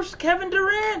dwarfs Kevin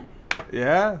Durant.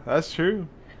 Yeah, that's true.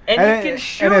 And he can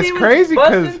shoot. And it's crazy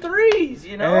busting threes,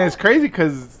 And it's crazy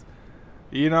because...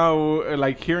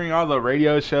 like hearing all the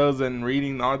radio shows and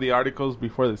reading all the articles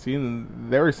before the season,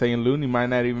 they were saying Looney might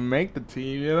not even make the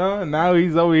team, and now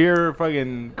he's over here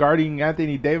fucking guarding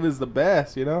Anthony Davis the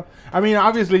best, I mean,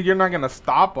 obviously you're not going to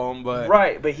stop him, but...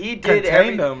 Right, but he did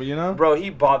contained him, Bro, he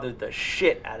bothered the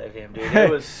shit out of him, dude.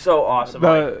 It was so awesome.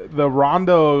 The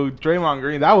Rondo, Draymond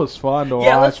Green, that was fun to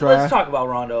watch, let's talk about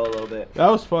Rondo a little bit. That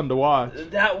was fun to watch.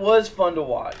 That was fun to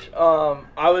watch.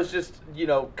 I was just,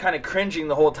 kind of cringing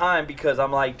the whole time because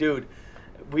I'm like, dude,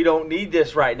 we don't need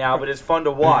this right now, but it's fun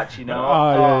to watch,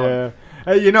 Oh,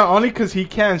 yeah. Only because he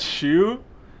can't shoot,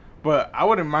 but I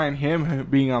wouldn't mind him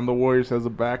being on the Warriors as a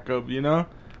backup,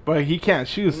 But he can't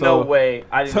shoot, so... No way.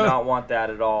 I do not want that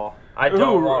at all. I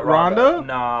don't want Rondo.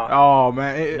 Nah. Oh,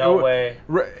 man. No way.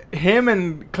 Him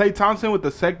and Klay Thompson with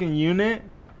the second unit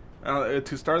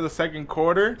to start the second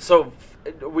quarter. So...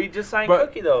 We just signed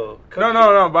Cookie, though.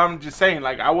 No, but I'm just saying,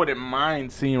 I wouldn't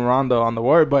mind seeing Rondo on the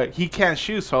Warriors, but he can't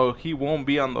shoot, so he won't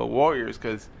be on the Warriors,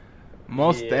 because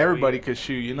everybody could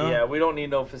shoot, Yeah, we don't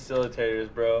need no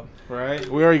facilitators, bro. Right?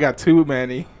 We already got too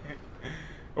many.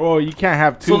 Oh, you can't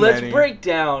have too many. So let's break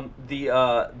down the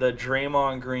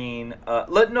Draymond Green.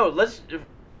 Let's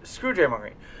screw Draymond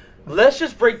Green. Let's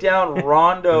just break down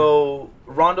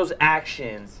Rondo's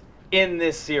actions in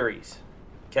this series,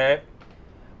 okay?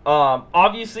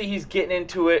 Obviously, he's getting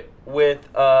into it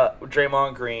with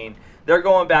Draymond Green. They're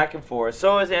going back and forth.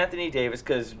 So is Anthony Davis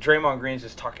because Draymond Green's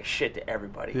just talking shit to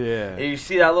everybody. Yeah. And you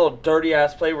see that little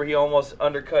dirty-ass play where he almost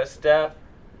undercut Steph?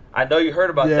 I know you heard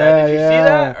about that. Did you see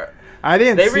that? I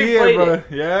didn't see it,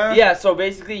 but yeah. Yeah, so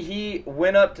basically he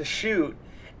went up to shoot,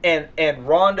 and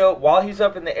Rondo, while he's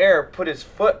up in the air, put his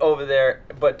foot over there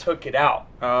but took it out.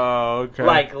 Oh,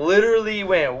 okay. Literally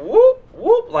went whoop,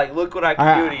 whoop, like, look what I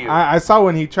can do to you. I saw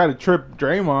when he tried to trip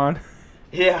Draymond.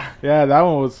 Yeah. Yeah, that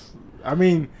one was, I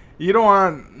mean, you don't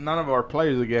want none of our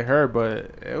players to get hurt,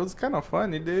 but it was kind of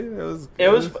funny, dude.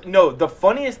 No, the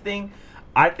funniest thing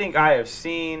I think I have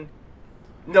seen,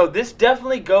 no, this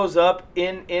definitely goes up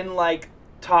in like,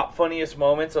 top funniest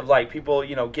moments of, like, people,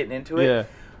 you know, getting into it. Yeah.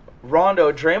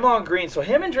 Rondo, Draymond Green. So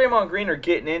him and Draymond Green are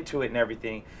getting into it and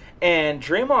everything. And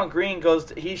Draymond Green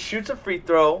he shoots a free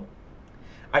throw.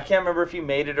 I can't remember if he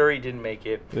made it or he didn't make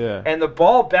it. Yeah. And the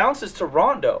ball bounces to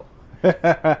Rondo.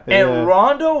 Yeah. And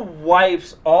Rondo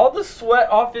wipes all the sweat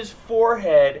off his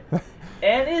forehead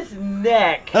and his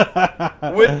neck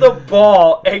with the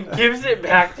ball and gives it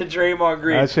back to Draymond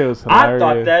Green. That shit was hilarious. I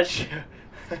thought that shit...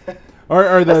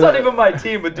 Or that's not even my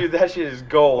team, but dude, that shit is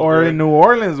gold. Or dude. in New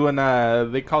Orleans when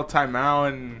they called timeout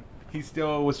and he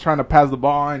still was trying to pass the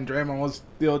ball and Draymond was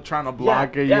still trying to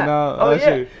block it. You know. Oh yeah.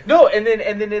 Shit. No, and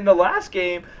then in the last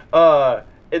game,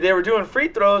 they were doing free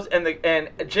throws and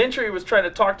Gentry was trying to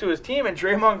talk to his team and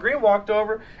Draymond Green walked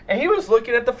over and he was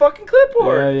looking at the fucking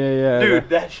clipboard. Yeah. Dude,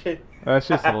 that shit. That's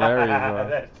just hilarious, bro.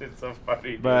 That shit's so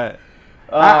funny. Dude. But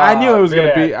I knew it was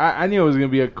gonna be. I knew it was gonna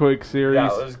be a quick series.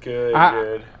 That was good,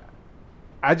 dude.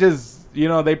 I just, you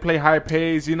know, they play high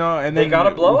pace, you know, and then they got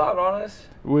a blowout on us,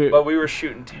 but we were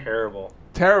shooting terrible.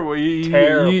 Terrible.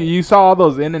 You saw all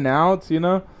those in and outs, you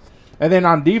know, and then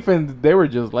on defense they were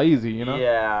just lazy, you know.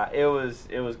 Yeah, it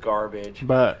was garbage.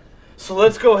 But so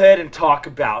let's go ahead and talk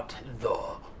about the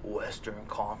Western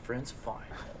Conference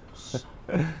Finals.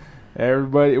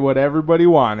 What everybody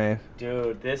wanted.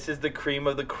 Dude, this is the cream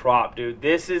of the crop, dude.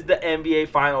 This is the NBA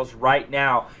Finals right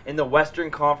now in the Western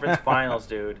Conference Finals,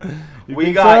 dude.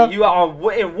 We got so? You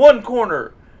in one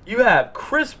corner. You have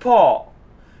Chris Paul,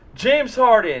 James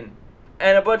Harden,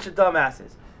 and a bunch of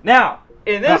dumbasses. Now,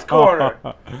 in this corner,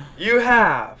 you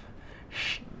have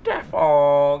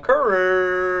Stephon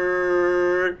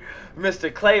Curry,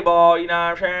 Mr. Clayball, you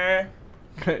know what I'm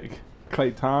saying?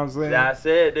 Klay Thompson. That's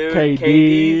it, dude.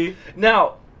 KD.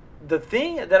 Now, the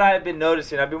thing that I have been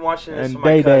noticing, I've been watching this with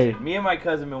my cousin. Me and my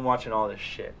cousin have been watching all this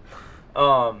shit.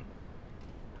 What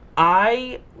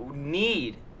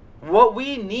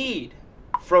we need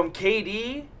from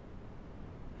KD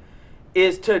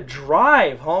is to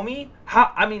drive, homie.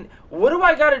 What do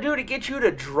I got to do to get you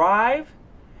to drive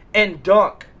and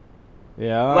dunk?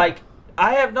 Yeah. Like,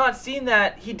 I have not seen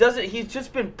that. He doesn't. He's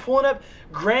just been pulling up.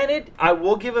 Granted, I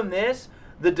will give him this.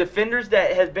 The defenders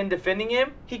that has been defending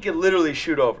him, he could literally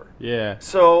shoot over. Yeah.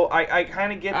 So I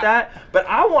kind of get that. But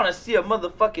I want to see a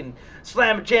motherfucking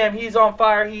slam jam. He's on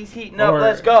fire. He's heating up.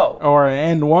 Let's go. Or an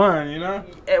end one, you know?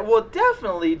 Well,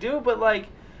 definitely, dude. But, like,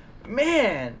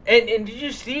 man. And did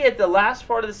you see at the last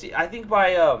part of the season, I think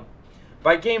by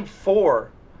game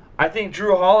 4, I think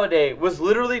Drew Holiday was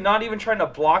literally not even trying to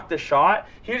block the shot.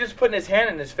 He was just putting his hand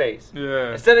in his face.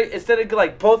 Yeah. Instead of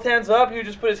like both hands up, he would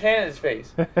just put his hand in his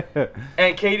face.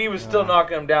 And KD was still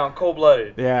knocking him down,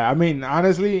 cold-blooded. Yeah, I mean,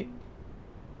 honestly,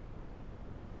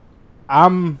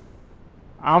 I'm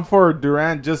for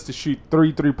Durant just to shoot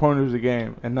 3 3-pointers a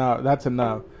game, and that's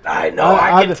enough. I know.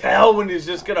 I can tell when he's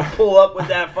just gonna pull up with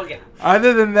that fucking.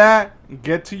 Other than that,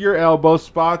 get to your elbow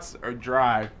spots or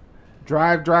drive.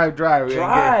 Drive.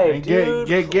 And get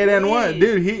N1.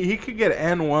 Dude, he could get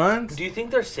N1s. Do you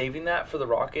think they're saving that for the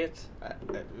Rockets?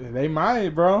 They might,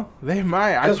 bro. They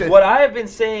might. Because what I have been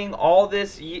saying all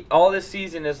this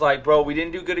season is like, bro, we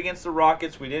didn't do good against the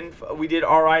Rockets. We did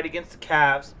all right against the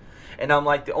Cavs. And I'm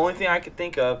like, the only thing I could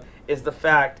think of is the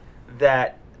fact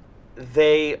that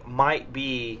they might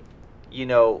be, you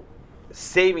know,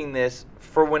 saving this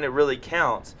for when it really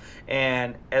counts.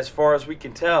 And as far as we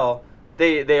can tell,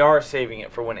 They are saving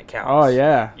it for when it counts. Oh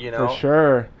yeah, you know, for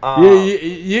sure.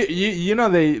 You know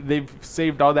they've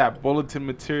saved all that bulletin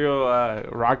material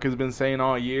Rock has been saying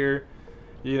all year.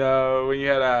 You know, when you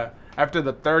had after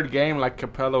the third game, like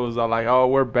Capella was all like, "Oh,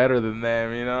 we're better than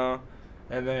them," you know,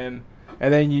 and then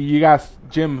you got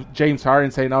James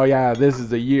Harden saying, "Oh yeah, this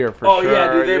is a year for sure." Oh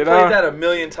yeah, dude, they played that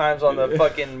 1,000,000 times on the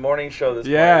fucking morning show this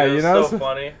morning. Yeah, you know, so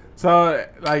funny. So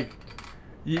like.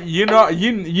 You know,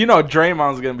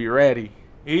 Draymond's gonna be ready.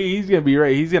 He's gonna be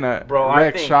ready. He's gonna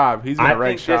wreck shop. He's gonna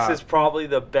wreck shop. I think this is probably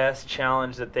the best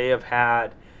challenge that they have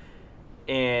had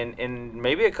in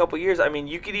maybe a couple years. I mean,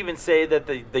 you could even say that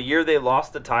the year they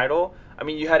lost the title, I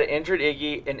mean, you had an injured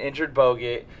Iggy, an injured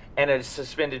Bogut, and a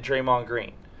suspended Draymond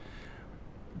Green.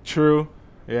 True.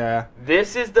 Yeah.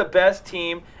 This is the best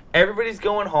team. Everybody's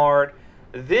going hard.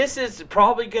 This is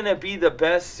probably gonna be the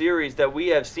best series that we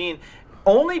have seen.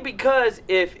 Only because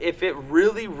if it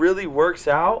really, really works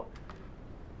out,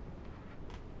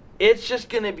 it's just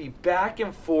going to be back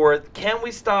and forth. Can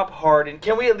we stop Harden?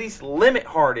 Can we at least limit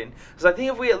Harden? Because I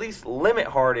think if we at least limit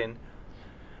Harden,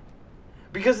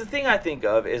 because the thing I think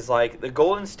of is like the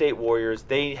Golden State Warriors,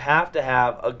 they have to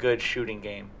have a good shooting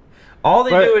game. All they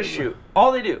do is shoot.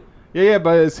 All they do. Yeah,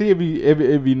 but see, if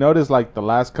you notice, like the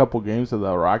last couple games of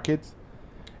the Rockets,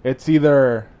 it's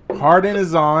either Harden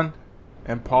is on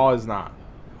and Paul is not,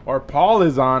 or Paul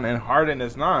is on and Harden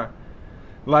is not.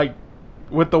 Like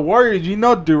with the Warriors,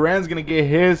 Durant's gonna get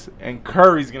his and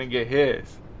Curry's gonna get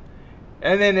his.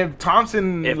 And then if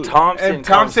Thompson goes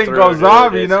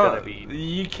off,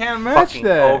 you can't match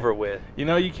that. Over with.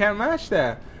 You can't match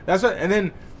that. That's what. And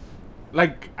then,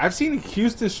 like, I've seen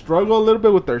Houston struggle a little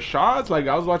bit with their shots. Like,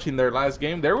 I was watching their last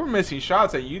game; they were missing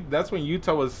shots. That's when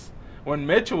when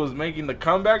Mitchell was making the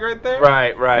comeback right there.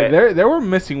 Right. They were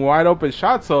missing wide open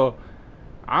shots. So,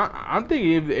 I'm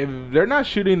thinking if they're not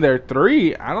shooting their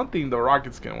three, I don't think the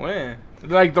Rockets can win.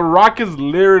 Like, the Rockets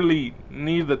literally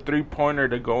need the 3-pointer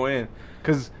to go in.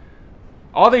 Because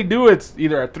all they do is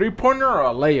either a 3-pointer or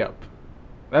a layup.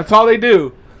 That's all they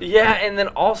do. Yeah, and then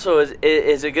also,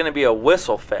 is it going to be a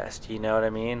whistle fest? You know what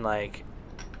I mean? Like,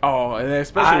 and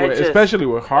especially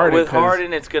with Harden. With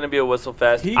Harden, it's going to be a whistle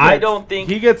fest. I don't think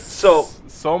he gets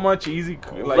so much easy.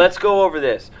 Like, let's go over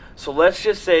this. So let's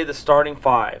just say the starting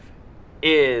five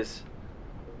is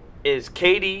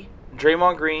KD,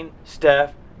 Draymond Green,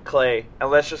 Steph, Clay, and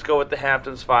let's just go with the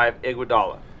Hamptons 5,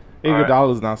 Iguodala.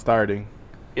 Iguodala's not starting.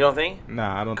 You don't think?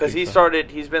 Nah, I don't think so.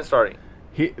 Because he's been starting.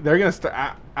 They're going to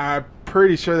start. I'm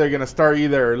pretty sure they're going to start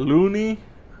either Looney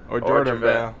or Jordan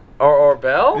Bell. Or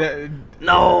Bell?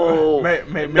 No.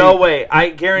 No way. I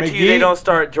guarantee you they don't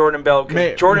start Jordan Bell.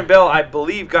 Because Jordan Bell, I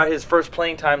believe, got his first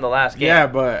playing time the last game. Yeah,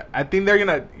 but I think they're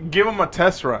going to give him a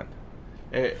test run.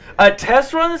 A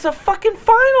test run is a fucking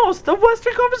finals. The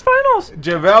Western Conference Finals.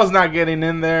 JaVale's not getting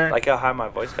in there. Like how high my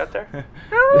voice got there?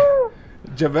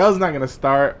 JaVale's not going to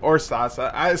start, or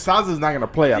Sasa. Sasa's not going to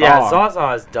play at all. Yeah,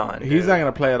 Sasa is done. He's not going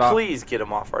to play at all. Please get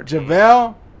him off our team.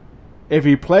 JaVale, if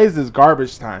he plays, is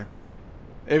garbage time.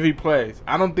 If he plays.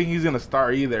 I don't think he's going to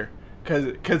start either.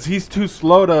 Because he's too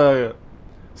slow to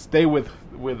stay with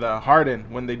Harden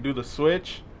when they do the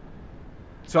switch.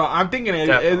 So I'm thinking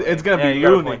it's going to be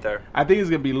Looney. I think it's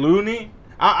going to be Looney.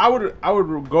 I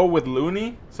would go with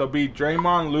Looney. So be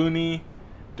Draymond, Looney,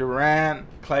 Durant,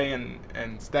 Clay,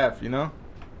 and Steph,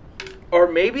 Or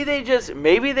maybe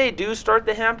they do start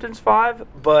the Hamptons 5,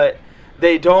 but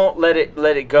they don't let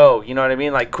it go. You know what I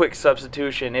mean? Like quick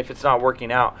substitution if it's not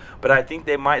working out. But I think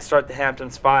they might start the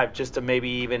Hamptons 5 just to maybe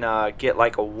even get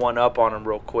like a 1-up on them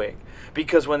real quick.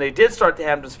 Because when they did start the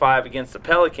Hamptons 5 against the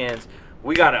Pelicans,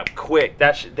 we got up quick.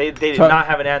 They did not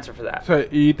have an answer for that. So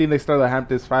you think they start the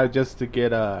Hamptons 5 just to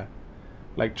get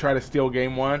try to steal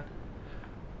game 1?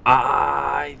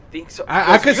 I think so.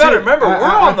 I you got to remember, we're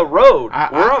on the road.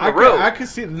 We're on the road. I could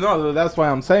see. No, that's why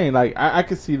I'm saying. Like, I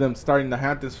could see them starting the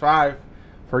Hamptons 5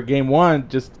 for game 1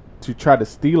 just to try to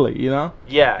steal it. Yeah,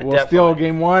 we'll definitely steal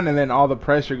game 1, and then all the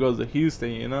pressure goes to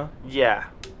Houston. Yeah,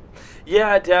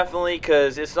 definitely.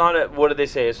 Because it's not what did they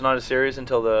say? It's not a series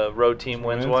until the road team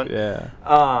wins one.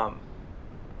 Yeah.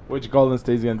 Which Golden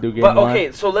State's gonna do game 1? But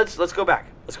okay, so let's go back.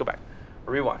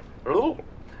 Rewind.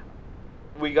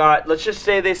 Let's just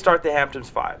say they start the Hamptons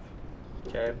 5.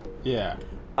 Okay. Yeah.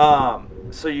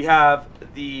 So you have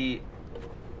the.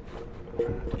 I'm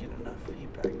trying to get enough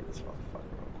feedback in this motherfucker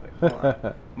real quick. Hold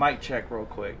on. Mic check real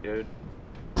quick, dude.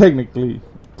 Technical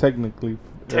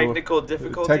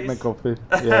difficulties. Technical fit.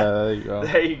 Yeah, there you go.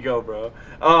 There you go, bro.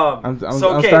 I'm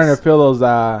starting to feel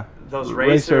those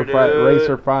racer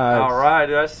fives. All right,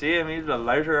 dude, I see him. He's a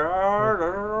laser.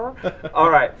 All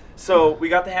right, so we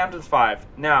got the Hamptons 5.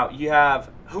 Now you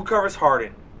have who covers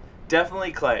Harden?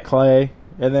 Definitely Clay.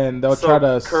 And then they'll try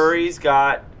to. Curry's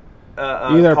got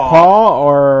either Paul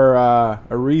or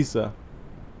Ariza.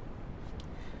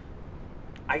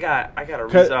 I got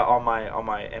Ariza on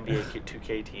my NBA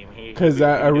 2K team. Because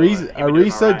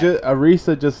Ariza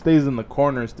just stays in the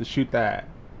corners to shoot that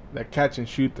catch and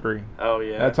shoot 3. Oh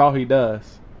yeah, that's all he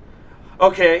does.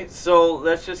 Okay, so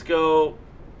let's just go.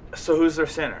 So who's their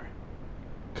center?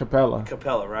 Capella,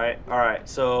 right? All right.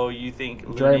 So you think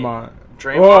Draymond?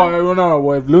 Oh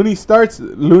no! If Looney starts,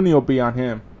 Looney will be on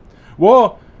him.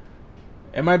 Well,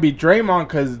 it might be Draymond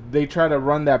because they try to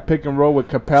run that pick and roll with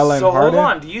Capella and Harden. So hold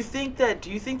on. Do you think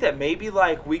that maybe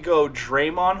like we go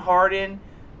Draymond, Harden,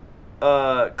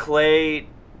 Clay,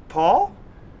 Paul?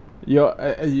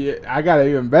 I got an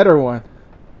even better one.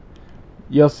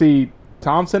 You'll see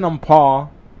Thompson on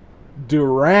Paul,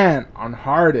 Durant on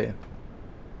Harden.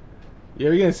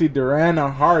 You're gonna see Durant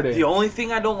on Harden. The only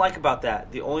thing I don't like about that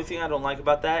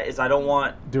is I don't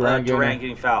want Durant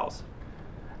getting fouls.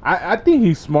 I think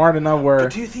he's smart enough where.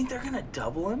 But do you think they're gonna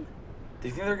double him? Do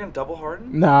you think they're gonna double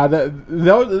Harden? Nah,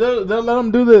 they'll let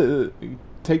him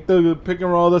take the pick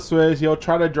and roll, the switch. He'll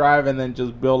try to drive and then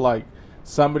just build like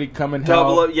somebody come and help.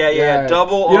 Double up, yeah.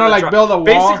 Double. You know, like build a wall.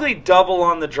 Basically, double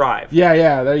on the drive.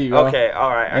 Yeah. There you go. Okay, all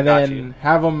right. And then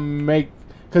have him make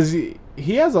because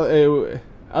he has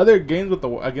other games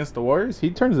against the Warriors. He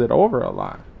turns it over a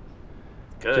lot.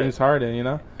 Good. James Harden, you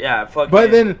know. Yeah, But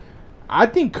then I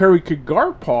think Curry could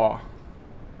guard Paul.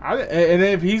 And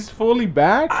if he's fully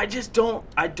back, I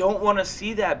don't want to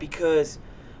see that because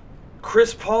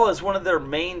Chris Paul is one of their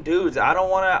main dudes.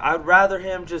 I'd rather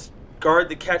him just guard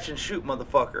the catch and shoot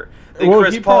motherfucker than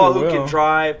Chris Paul who can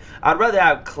drive. I'd rather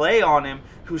have Klay on him,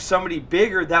 who's somebody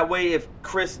bigger. That way, if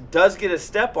Chris does get a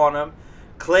step on him,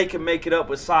 Klay can make it up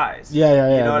with size.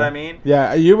 Yeah. You know what I mean?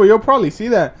 Yeah, you'll probably see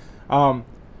that. But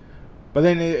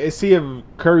then see if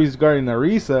Curry's guarding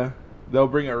Ariza. They'll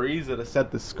bring Ariza to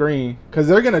set the screen because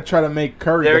they're gonna try to make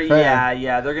Curry defend.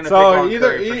 Yeah, they're gonna pick on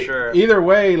Curry for sure. Either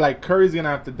way, like Curry's gonna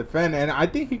have to defend, and I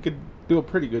think he could do a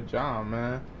pretty good job,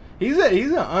 man. He's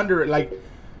an under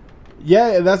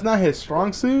that's not his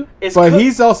strong suit, but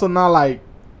he's also not like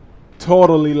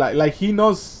totally like he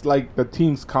knows like the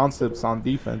team's concepts on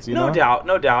defense. You know?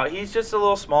 No doubt. He's just a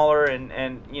little smaller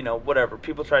and you know whatever.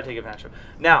 People try to take advantage of him.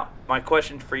 Now, my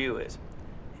question for you is,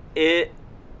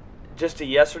 just a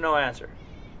yes or no answer.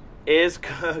 Is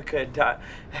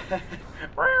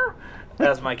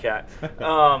that's my cat.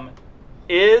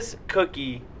 Is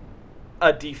Cookie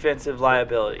a defensive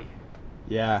liability?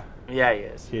 Yeah. Yeah, he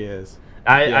is. He is.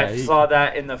 I saw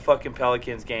that in the fucking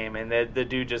Pelicans game, and the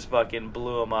dude just fucking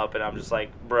blew him up, and I'm just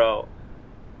like, bro.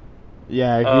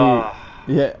 Yeah.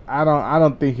 I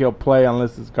don't think he'll play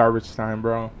unless it's garbage time,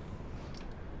 bro.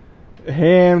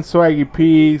 Him, Swaggy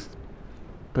P,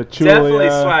 Pachulia. Definitely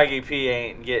Swaggy P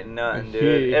ain't getting nothing,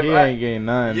 dude. He ain't getting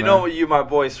nothing. You know you my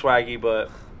boy Swaggy, but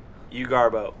you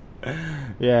Garbo.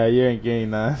 Yeah, you ain't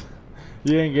getting nothing.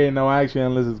 You ain't getting no action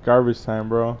unless it's garbage time,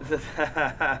 bro.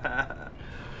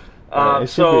 It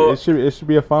should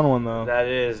be a fun one though. That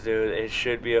is, dude. It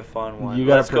should be a fun one. You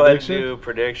got Let's go ahead and do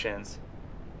predictions.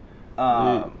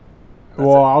 Well,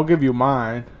 I'll give you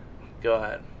mine. Go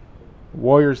ahead.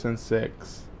 Warriors in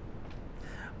 6.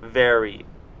 Very,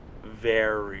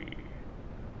 very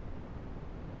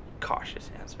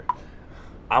cautious answer.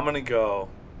 I'm gonna go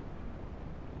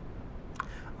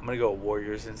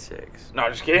Warriors in 6. No,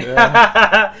 just kidding.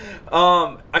 Yeah.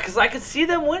 Because I could see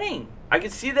them winning. I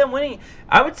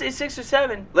would say 6 or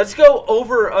 7. Let's go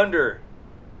over or under.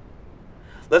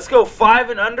 Let's go 5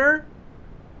 and under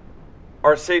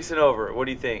or 6 and over. What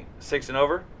do you think? 6 and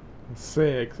over?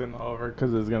 6 and over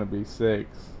because it's gonna be 6.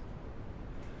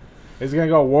 It's gonna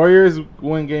go Warriors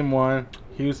win game 1.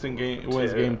 Houston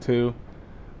wins game 2.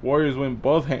 Warriors win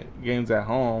both games at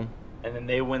home. And then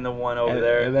they win the one over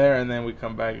there. And then we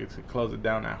come back to close it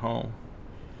down at home.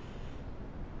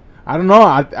 I don't know.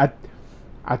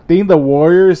 I think the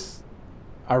Warriors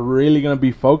are really going to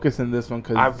be focused in this one.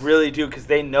 I really do because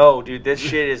they know, dude, this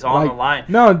shit is on the line.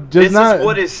 No, this is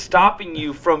what is stopping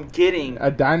you from getting a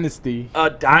dynasty.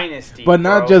 But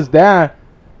not just that.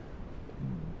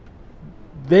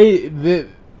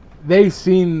 They've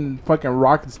seen fucking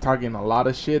Rockets talking a lot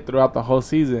of shit throughout the whole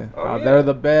season. They're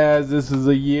the best. This is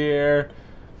a year.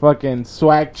 Fucking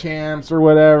swag champs or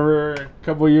whatever. A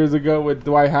couple years ago with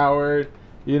Dwight Howard.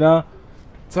 You know?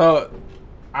 So,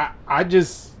 I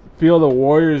just feel the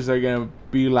Warriors are going to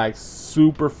be, like,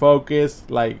 super focused.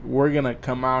 Like, we're going to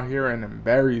come out here and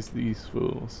embarrass these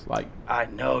fools. Like, I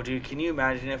know, dude. Can you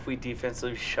imagine if we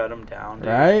defensively shut them down, dude?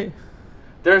 Right?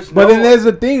 But then there's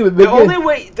the thing. The only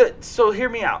way... So, hear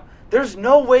me out. There's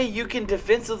no way you can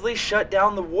defensively shut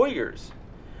down the Warriors.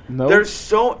 No. There's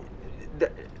so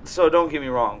don't get me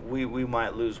wrong. We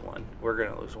might lose one. We're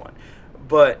going to lose one.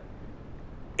 But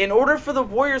in order for the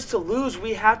Warriors to lose,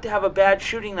 we have to have a bad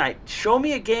shooting night. Show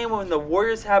me a game when the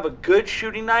Warriors have a good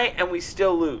shooting night and we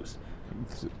still lose.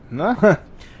 Nah.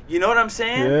 You know what I'm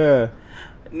saying? Yeah.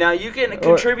 Now, you can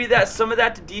contribute some of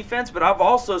that to defense, but I've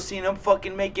also seen him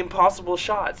fucking make impossible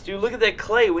shots. Dude, look at that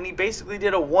Klay when he basically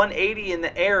did a 180 in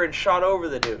the air and shot over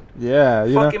the dude. Yeah.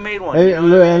 Fucking made one.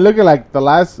 And look at like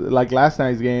last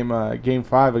night's game, game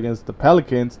 5 against the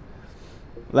Pelicans.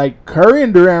 Like, Curry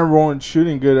and Durant weren't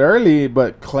shooting good early,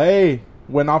 but Klay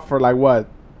went off for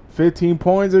 15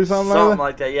 points or something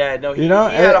like that. Yeah, no, he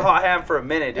had a hot hand for a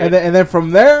minute, dude. And then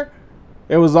from there,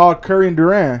 it was all Curry and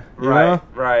Durant. You know?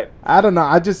 Right. I don't know.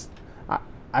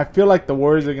 I feel like the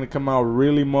Warriors are going to come out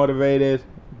really motivated,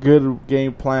 good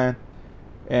game plan.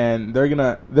 and they're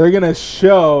gonna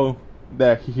show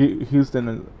that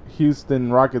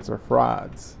Houston Rockets are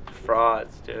frauds.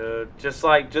 Frauds, dude.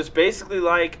 Just basically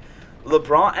like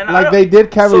LeBron and like they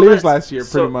did Cavaliers last year,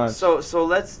 pretty much. So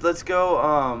let's go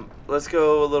a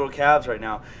little Cavs right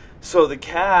now. So the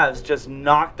Cavs just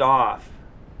knocked off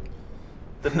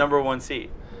the number 1 seed.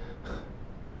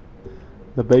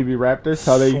 The baby Raptors,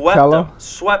 how they tell them?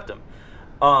 Swept them.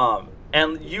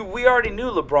 And we already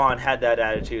knew LeBron had that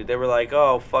attitude. They were like,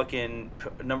 "Oh, fucking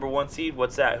number 1 seed,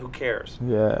 what's that? Who cares?"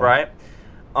 Yeah. Right?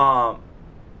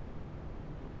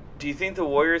 Do you think the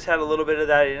Warriors had a little bit of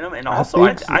that in them? And also,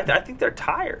 I think they're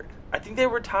tired. I think they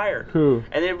were tired. Who?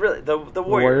 And they really the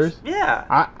Warriors.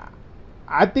 Yeah.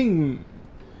 I think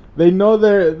they know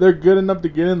they're good enough to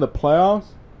get in the playoffs,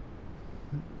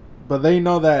 but they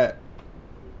know that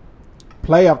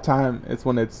playoff time is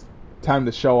when it's time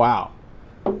to show out.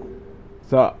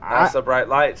 So that's the bright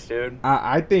lights, dude.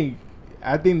 I think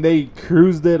they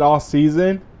cruised it all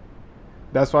season.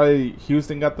 That's why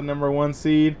Houston got the number 1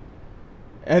 seed.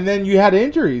 And then you had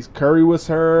injuries. Curry was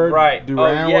hurt. Right.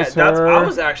 Durant was hurt. I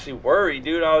was actually worried,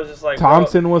 dude. I was just like,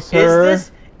 Thompson was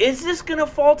hurt. Is this going to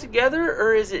fall together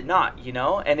or is it not, you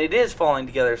know? And it is falling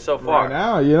together so far. Right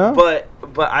now, you know? But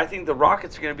I think the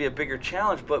Rockets are going to be a bigger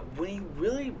challenge. But when you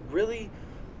really, really...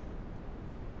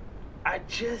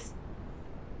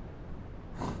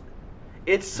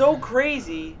 It's so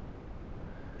crazy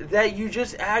that you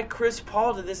just add Chris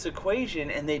Paul to this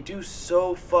equation and they do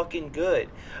so fucking good.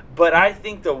 But I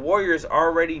think the Warriors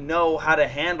already know how to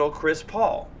handle Chris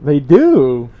Paul. They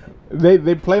do.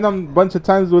 They played him a bunch of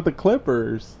times with the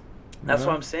Clippers. That's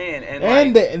what I'm saying.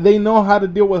 And they know how to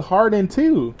deal with Harden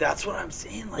too. That's what I'm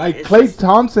saying. Like Klay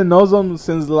Thompson knows them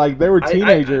since like they were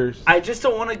teenagers. I just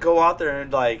don't want to go out there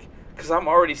and like... Because I'm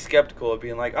already skeptical of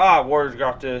being like, Warriors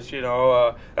got this, you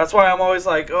know. That's why I'm always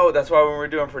like, that's why when we're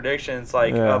doing predictions,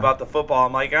 like, about the football,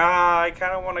 I'm like, I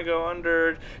kind of want to go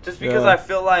under. Just because I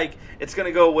feel like it's going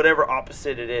to go whatever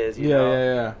opposite it is, you know?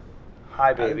 Yeah.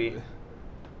 Hi, baby.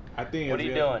 I think what are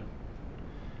you doing?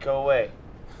 Go away.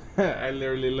 I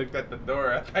literally looked at the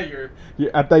door.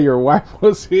 I thought your wife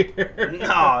was here.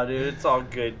 No, dude. It's all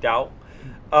good, doubt.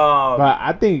 But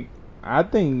I think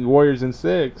Warriors in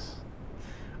 6.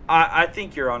 I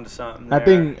think you're onto something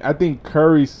there. I think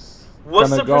Curry's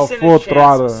gonna go full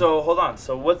throttle. So hold on.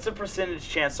 So what's the percentage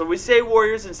chance? So we say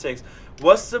Warriors in 6.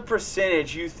 What's the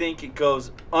percentage you think it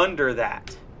goes under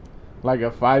that? Like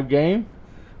a 5 game?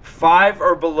 5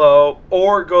 or below,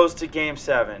 or goes to Game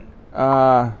 7.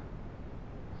 So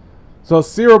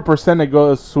 0% it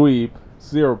goes sweep.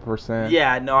 0%.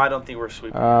 Yeah, no, I don't think we're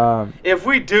sweeping. If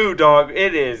we do, dog,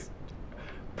 it is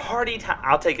party time.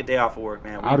 I'll take a day off of work,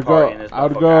 man. I'd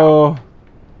go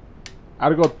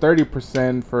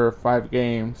 30% for 5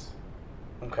 games.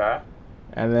 Okay.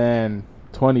 And then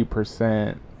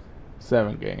 20%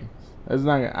 7 games. It's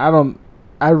not.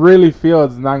 I really feel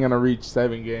it's not gonna reach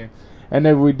 7 games. And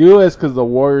if we do, it's because the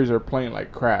Warriors are playing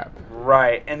like crap.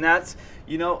 Right, and that's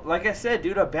like I said,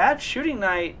 dude, a bad shooting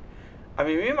night. I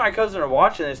mean, me and my cousin are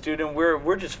watching this, dude, and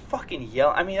we're just fucking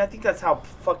yelling. I mean, I think that's how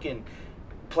fucking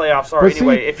playoffs are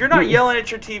anyway. If you're not yelling at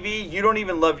your TV, you don't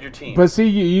even love your team. But see,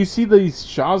 you see these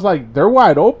shots like they're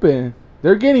wide open.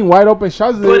 They're getting wide open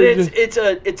shots. But it's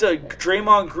a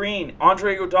Draymond Green,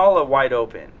 Andre Iguodala wide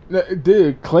open.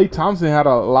 Dude, Klay Thompson had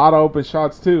a lot of open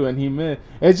shots too, and he missed.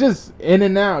 It's just in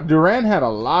and out. Durant had a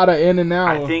lot of in and out.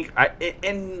 I think,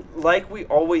 and like we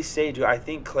always say, dude, I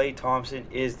think Klay Thompson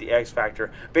is the X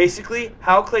factor. Basically,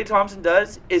 how Klay Thompson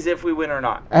does is if we win or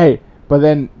not. Hey. But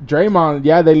then Draymond,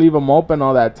 they leave him open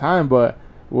all that time. But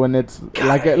when it's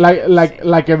like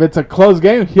if it's a close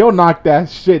game, he'll knock that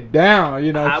shit down.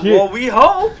 You know. Well, we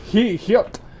hope he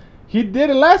did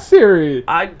it last series.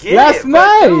 I get last it,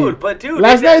 night. But dude,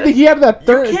 last night he had that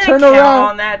turnaround. You can't count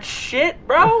on that shit,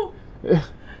 bro.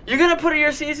 You're gonna put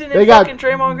your season in fucking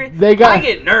Draymond Green. I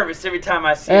get nervous every time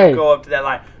I see him go up to that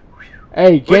line.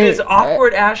 With his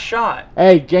awkward ass shot.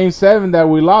 Hey, Game 7 that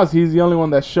we lost, he's the only one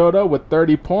that showed up with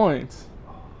 30 points.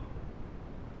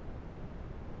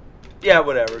 Yeah,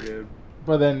 whatever, dude.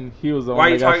 But then he was the Why are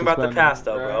you talking about the past,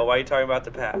 though, bro? Why are you talking about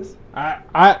the past?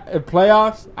 In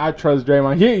playoffs, I trust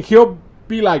Draymond. He'll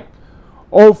be like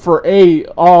 0 for 8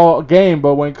 all game,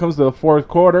 but when it comes to the fourth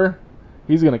quarter,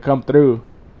 he's gonna come through.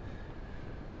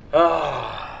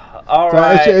 All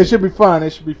right. It should be fun.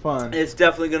 It should be fun. It's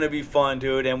definitely going to be fun,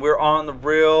 dude. And we're on the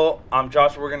real. I'm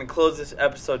Josh. We're going to close this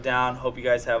episode down. Hope you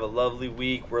guys have a lovely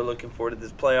week. We're looking forward to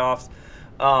this playoffs.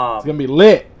 It's going to be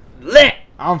lit. Lit.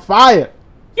 On fire.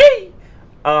 Yay.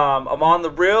 I'm on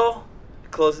the real.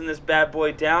 Closing this bad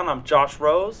boy down. I'm Josh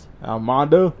Rose. I'm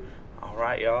Mondo. All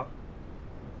right, y'all.